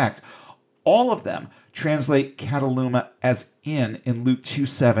I've checked, all of them translate kataluma as inn in Luke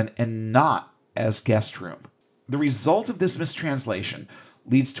 2:7 and not as guest room. The result of this mistranslation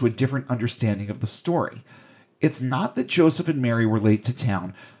leads to a different understanding of the story. It's not that Joseph and Mary were late to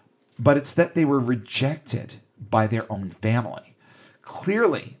town, but it's that they were rejected by their own family.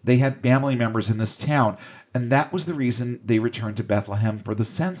 Clearly, they had family members in this town, and that was the reason they returned to Bethlehem for the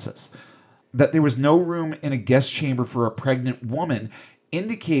census. That there was no room in a guest chamber for a pregnant woman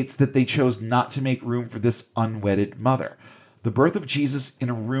indicates that they chose not to make room for this unwedded mother. The birth of Jesus in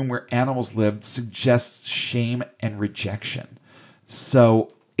a room where animals lived suggests shame and rejection.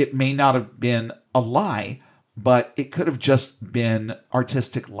 So it may not have been a lie, but it could have just been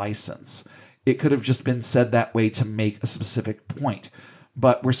artistic license. It could have just been said that way to make a specific point.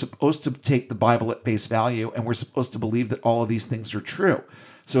 But we're supposed to take the Bible at face value, and we're supposed to believe that all of these things are true.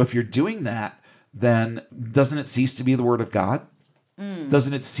 So if you're doing that, then doesn't it cease to be the Word of God?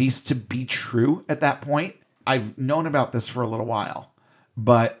 Doesn't it cease to be true at that point? I've known about this for a little while,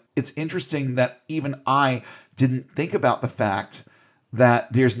 but it's interesting that even I didn't think about the fact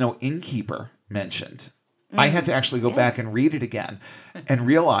that there's no innkeeper mentioned. I had to actually go back and read it again and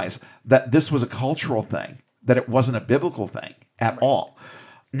realize that this was a cultural thing, that it wasn't a biblical thing at all.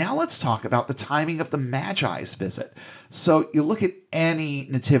 Now let's talk about the timing of the Magi's visit. So you look at any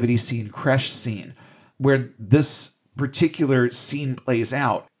nativity scene, creche scene, where this particular scene plays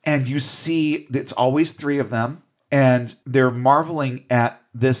out, and you see it's always 3 of them, and they're marveling at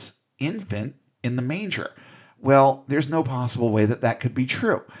this infant in the manger. Well, there's no possible way that that could be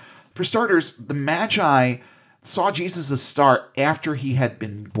true. For starters, the Magi saw Jesus' star after he had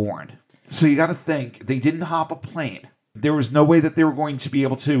been born. So you got to think, they didn't hop a plane. There was no way that they were going to be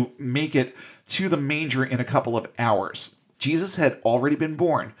able to make it to the manger in a couple of hours. Jesus had already been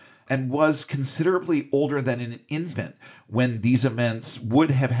born and was considerably older than an infant when these events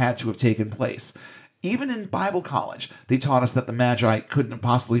would have had to have taken place. Even in Bible college, they taught us that the Magi couldn't have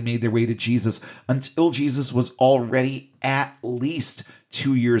possibly made their way to Jesus until Jesus was already at least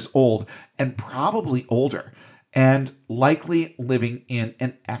 2 years old and probably older, and likely living in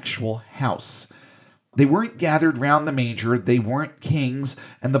an actual house. They weren't gathered round the manger, they weren't kings,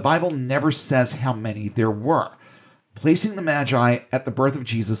 and the Bible never says how many there were. Placing the Magi at the birth of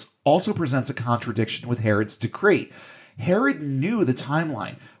Jesus also presents a contradiction with Herod's decree. Herod knew the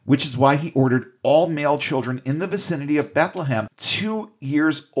timeline, which is why he ordered all male children in the vicinity of Bethlehem 2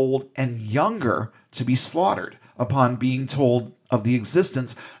 years old and younger to be slaughtered upon being told of the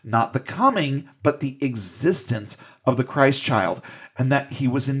existence, not the coming, but the existence of the Christ child, and that he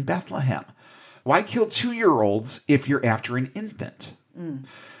was in Bethlehem. Why kill 2-year-olds if you're after an infant?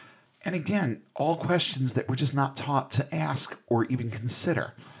 And And again, all questions that we're just not taught to ask or even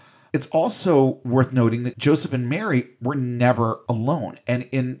consider. It's also worth noting that Joseph and Mary were never alone. And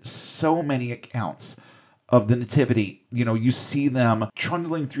in so many accounts of the Nativity, you see them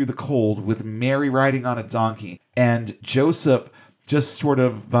trundling through the cold with Mary riding on a donkey and Joseph just sort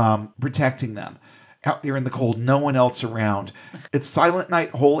of protecting them out there in the cold, no one else around. It's silent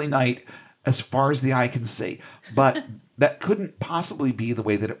night, holy night, as far as the eye can see. But that couldn't possibly be the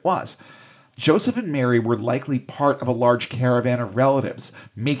way that it was. Joseph and Mary were likely part of a large caravan of relatives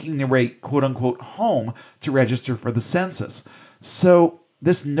making their way, quote unquote, home to register for the census. So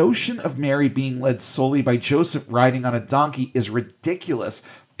this notion of Mary being led solely by Joseph riding on a donkey is ridiculous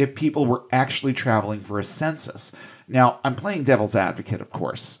if people were actually traveling for a census. Now, I'm playing devil's advocate, of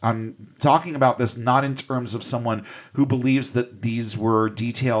course. I'm talking about this not in terms of someone who believes that these were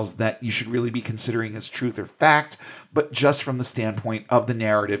details that you should really be considering as truth or fact, but just from the standpoint of the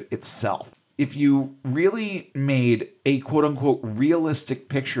narrative itself. If you really made a quote-unquote realistic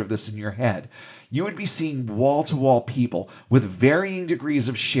picture of this in your head, you would be seeing wall-to-wall people with varying degrees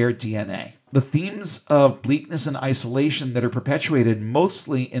of shared DNA. The themes of bleakness and isolation that are perpetuated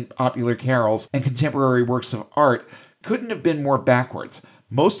mostly in popular carols and contemporary works of art couldn't have been more backwards.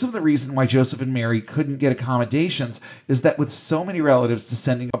 Most of the reason why Joseph and Mary couldn't get accommodations is that with so many relatives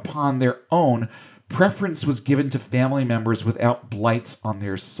descending upon their own, preference was given to family members without blights on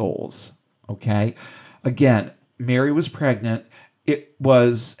their souls. Okay? Again, Mary was pregnant. It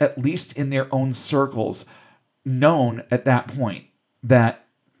was, at least in their own circles, known at that point that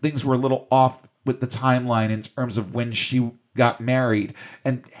things were a little off with the timeline in terms of when she got married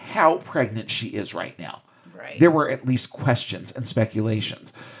and how pregnant she is right now. Right. There were at least questions and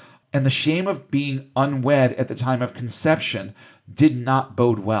speculations. And the shame of being unwed at the time of conception did not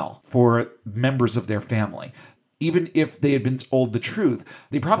bode well for members of their family. Even if they had been told the truth,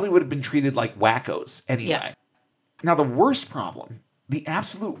 they probably would have been treated like wackos anyway. Yeah. Now, the worst problem, the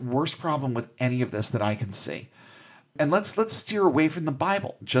absolute worst problem with any of this that I can see, and let's steer away from the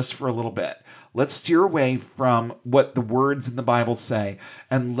Bible just for a little bit. Let's steer away from what the words in the Bible say,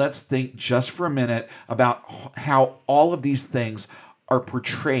 and let's think just for a minute about how all of these things are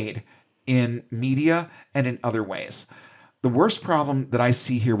portrayed in media and in other ways. The worst problem that I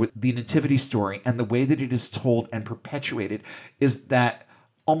see here with the Nativity story and the way that it is told and perpetuated is that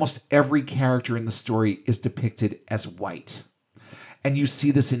almost every character in the story is depicted as white. And you see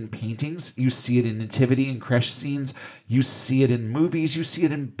this in paintings, you see it in nativity and creche scenes, you see it in movies, you see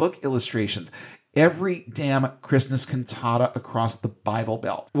it in book illustrations. Every damn Christmas cantata across the Bible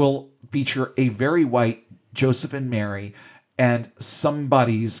Belt will feature a very white Joseph and Mary and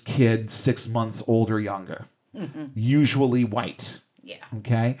somebody's kid 6 months old or younger. Mm-hmm. Usually white. Yeah.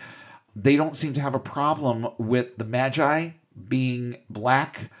 Okay? They don't seem to have a problem with the Magi being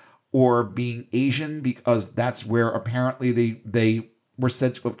black or being Asian because that's where apparently they were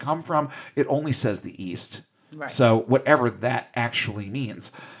said to have come from. It only says the East. Right. So whatever that actually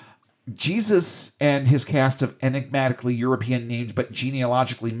means. Jesus and his cast of enigmatically European named but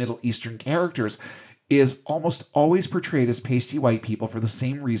genealogically Middle Eastern characters is almost always portrayed as pasty white people for the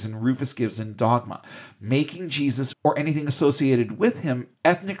same reason Rufus gives in Dogma. Making Jesus or anything associated with him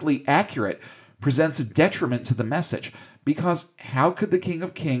ethnically accurate presents a detriment to the message, because how could the King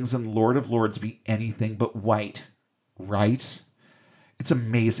of Kings and Lord of Lords be anything but white, right? It's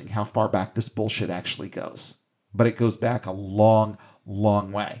amazing how far back this bullshit actually goes. But it goes back a long,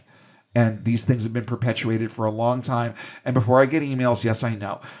 long way. And these things have been perpetuated for a long time. And before I get emails, yes, I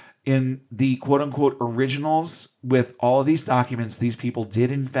know. In the quote-unquote originals with all of these documents, these people did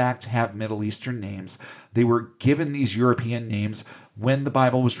in fact have Middle Eastern names. They were given these European names when the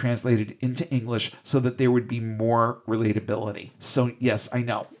Bible was translated into English so that there would be more relatability. So yes, I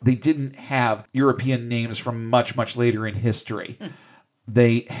know. They didn't have European names from much, much later in history.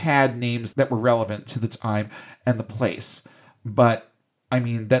 They had names that were relevant to the time and the place. But, I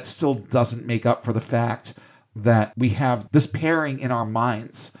mean, that still doesn't make up for the fact that we have this pairing in our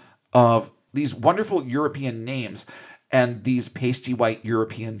minds of these wonderful European names and these pasty white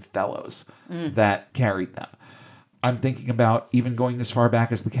European fellows that carried them. I'm thinking about even going as far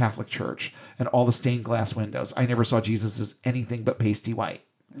back as the Catholic Church and all the stained glass windows. I never saw Jesus as anything but pasty white.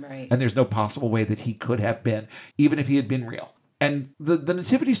 Right. And there's no possible way that he could have been, even if he had been real. And the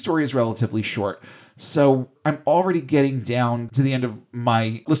nativity story is relatively short, so I'm already getting down to the end of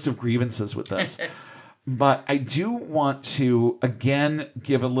my list of grievances with this. But I do want to, again,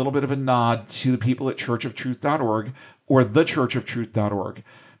 give a little bit of a nod to the people at churchoftruth.org or thechurchoftruth.org,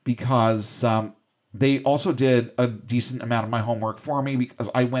 because they also did a decent amount of my homework for me, because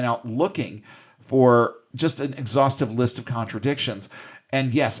I went out looking for just an exhaustive list of contradictions.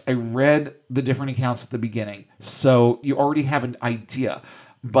 And yes, I read the different accounts at the beginning, so you already have an idea,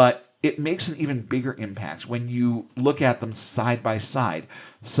 but it makes an even bigger impact when you look at them side by side.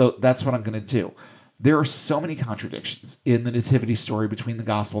 So that's what I'm going to do. There are so many contradictions in the nativity story between the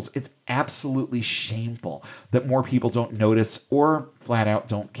Gospels. It's absolutely shameful that more people don't notice or flat out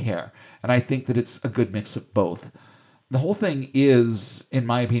don't care. And I think that it's a good mix of both. The whole thing is, in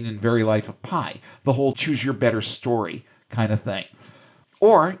my opinion, very Life of Pi, the whole choose your better story kind of thing.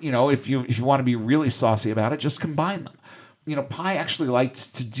 Or, if you want to be really saucy about it, just combine them. Pi actually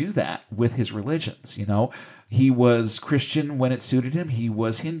liked to do that with his religions. He was Christian when it suited him. He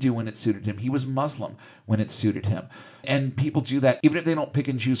was Hindu when it suited him. He was Muslim when it suited him. And people do that even if they don't pick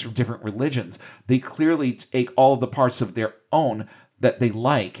and choose from different religions. They clearly take all of the parts of their own that they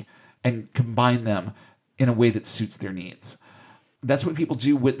like and combine them in a way that suits their needs. That's what people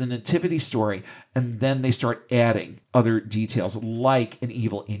do with the nativity story. And then they start adding other details like an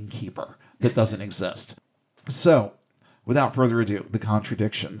evil innkeeper that doesn't exist. So, without further ado, the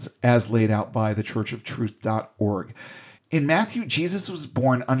contradictions as laid out by thechurchoftruth.org. In Matthew, Jesus was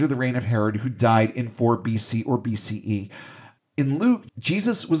born under the reign of Herod, who died in 4 BC or BCE. In Luke,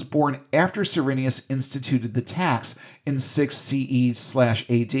 Jesus was born after Cyrenius instituted the tax in 6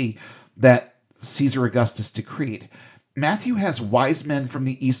 CE/AD that Caesar Augustus decreed. Matthew has wise men from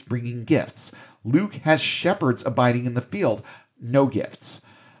the east bringing gifts. Luke has shepherds abiding in the field, no gifts.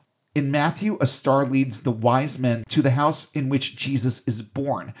 In Matthew, a star leads the wise men to the house in which Jesus is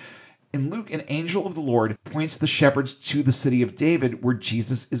born. In Luke, an angel of the Lord points the shepherds to the city of David where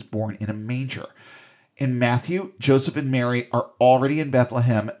Jesus is born in a manger. In Matthew, Joseph and Mary are already in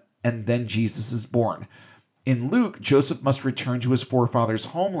Bethlehem and then Jesus is born. In Luke, Joseph must return to his forefathers'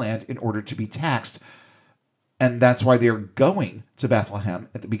 homeland in order to be taxed. And that's why they're going to Bethlehem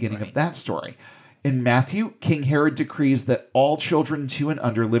at the beginning of that story. In Matthew, King Herod decrees that all children 2 and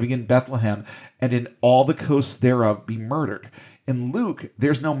under living in Bethlehem and in all the coasts thereof be murdered. In Luke,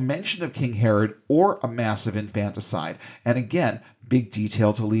 there's no mention of King Herod or a massive infanticide. And again, big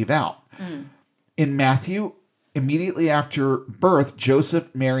detail to leave out. In Matthew, immediately after birth,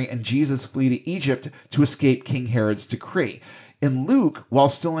 Joseph, Mary, and Jesus flee to Egypt to escape King Herod's decree. In Luke, while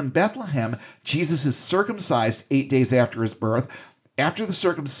still in Bethlehem, Jesus is circumcised 8 days after his birth. After the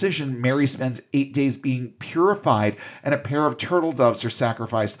circumcision, Mary spends 8 days being purified, and a pair of turtle doves are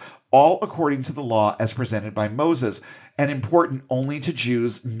sacrificed, all according to the law as presented by Moses, and important only to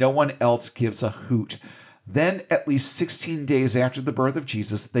Jews. No one else gives a hoot. Then, at least 16 days after the birth of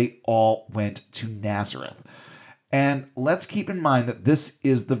Jesus, they all went to Nazareth. And let's keep in mind that this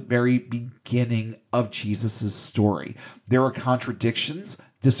is the very beginning of Jesus' story. There are contradictions,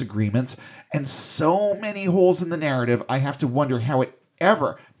 disagreements, and so many holes in the narrative, I have to wonder how it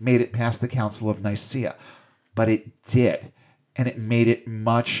ever made it past the Council of Nicaea. But it did, and it made it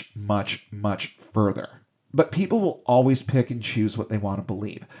much, much, much further. But people will always pick and choose what they want to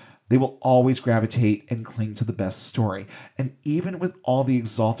believe. They will always gravitate and cling to the best story. And even with all the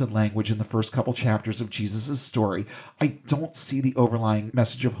exalted language in the first couple chapters of Jesus' story, I don't see the overlying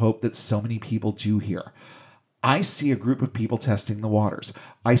message of hope that so many people do here. I see a group of people testing the waters.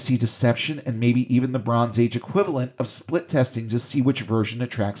 I see deception and maybe even the Bronze Age equivalent of split testing to see which version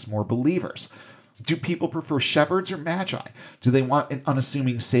attracts more believers. Do people prefer shepherds or magi? Do they want an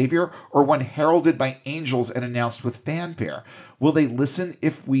unassuming savior or one heralded by angels and announced with fanfare? Will they listen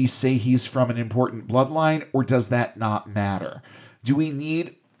if we say he's from an important bloodline, or does that not matter? Do we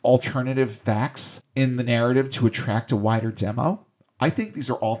need alternative facts in the narrative to attract a wider demo? I think these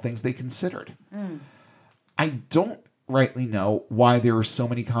are all things they considered. I don't rightly know why there are so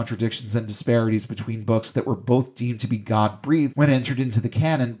many contradictions and disparities between books that were both deemed to be God-breathed when entered into the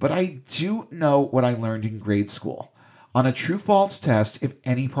canon, but I do know what I learned in grade school. On a true-false test, if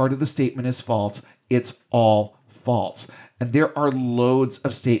any part of the statement is false, it's all false. And there are loads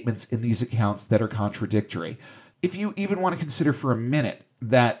of statements in these accounts that are contradictory. If you even want to consider for a minute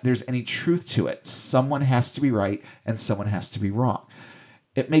that there's any truth to it, someone has to be right and someone has to be wrong.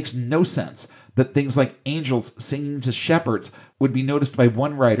 It makes no sense that things like angels singing to shepherds would be noticed by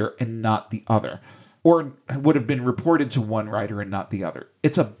one writer and not the other, or would have been reported to one writer and not the other.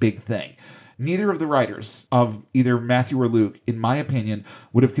 It's a big thing. Neither of the writers of either Matthew or Luke, in my opinion,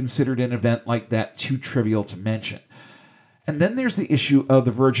 would have considered an event like that too trivial to mention. And then there's the issue of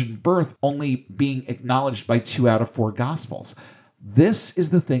the virgin birth only being acknowledged by 2 out of 4 Gospels. This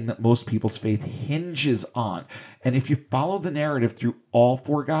is the thing that most people's faith hinges on. And if you follow the narrative through all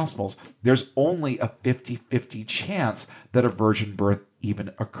 4 Gospels, there's only a 50-50 chance that a virgin birth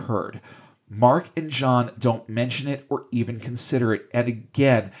even occurred. Mark and John don't mention it or even consider it. And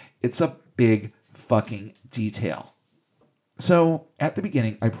again, it's a big fucking detail. So at the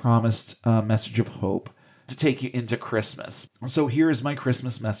beginning, I promised a message of hope to take you into Christmas. So here is my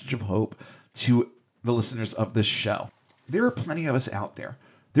Christmas message of hope to the listeners of this show. There are plenty of us out there.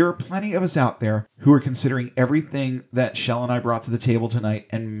 There are plenty of us out there who are considering everything that Shell and I brought to the table tonight,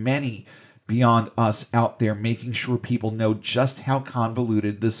 and many beyond us out there making sure people know just how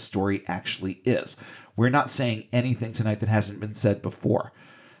convoluted this story actually is. We're not saying anything tonight that hasn't been said before.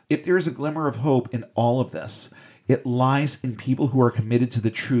 If there is a glimmer of hope in all of this, it lies in people who are committed to the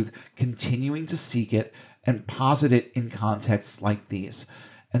truth, continuing to seek it and posit it in contexts like these.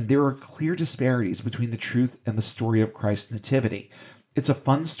 And there are clear disparities between the truth and the story of Christ's nativity. It's a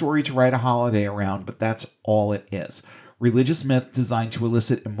fun story to write a holiday around, but that's all it is. Religious myth designed to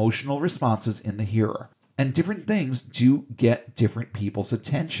elicit emotional responses in the hearer. And different things do get different people's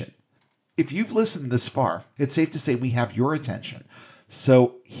attention. If you've listened this far, it's safe to say we have your attention.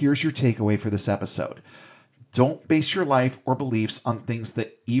 So here's your takeaway for this episode. Don't base your life or beliefs on things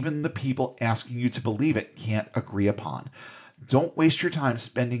that even the people asking you to believe it can't agree upon. Don't waste your time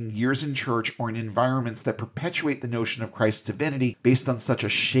spending years in church or in environments that perpetuate the notion of Christ's divinity based on such a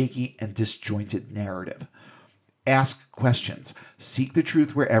shaky and disjointed narrative. Ask questions, seek the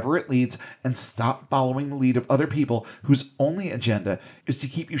truth wherever it leads, and stop following the lead of other people whose only agenda is to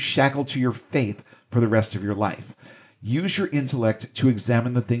keep you shackled to your faith for the rest of your life. Use your intellect to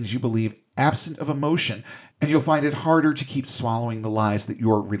examine the things you believe absent of emotion, and you'll find it harder to keep swallowing the lies that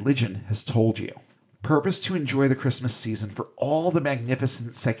your religion has told you. Purpose to enjoy the Christmas season for all the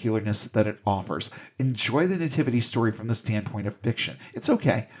magnificent secularness that it offers. Enjoy the nativity story from the standpoint of fiction. It's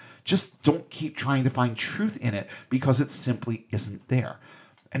okay. Just don't keep trying to find truth in it because it simply isn't there.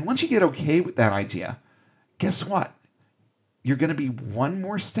 And once you get okay with that idea, guess what? You're going to be one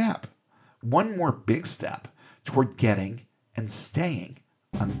more big step toward getting and staying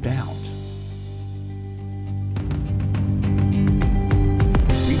unbound.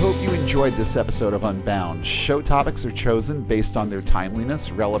 We hope you enjoyed this episode of Unbound. Show topics are chosen based on their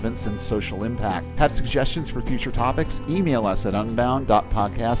timeliness, relevance, and social impact. Have suggestions for future topics? Email us at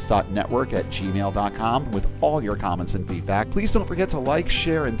unbound.podcast.network@gmail.com with all your comments and feedback. Please don't forget to like,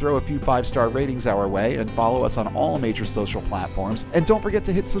 share, and throw a few 5-star ratings our way, and follow us on all major social platforms. And don't forget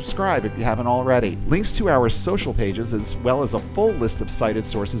to hit subscribe if you haven't already. Links to our social pages, as well as a full list of cited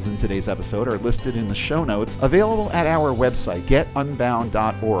sources in today's episode, are listed in the show notes, available at our website,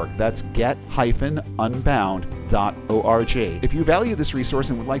 getunbound.org. That's get-unbound.org. If you value this resource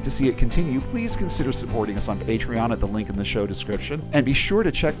and would like to see it continue, please consider supporting us on Patreon at the link in the show description. And be sure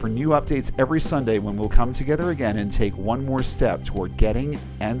to check for new updates every Sunday when we'll come together again and take one more step toward getting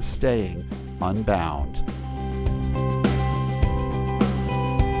and staying unbound.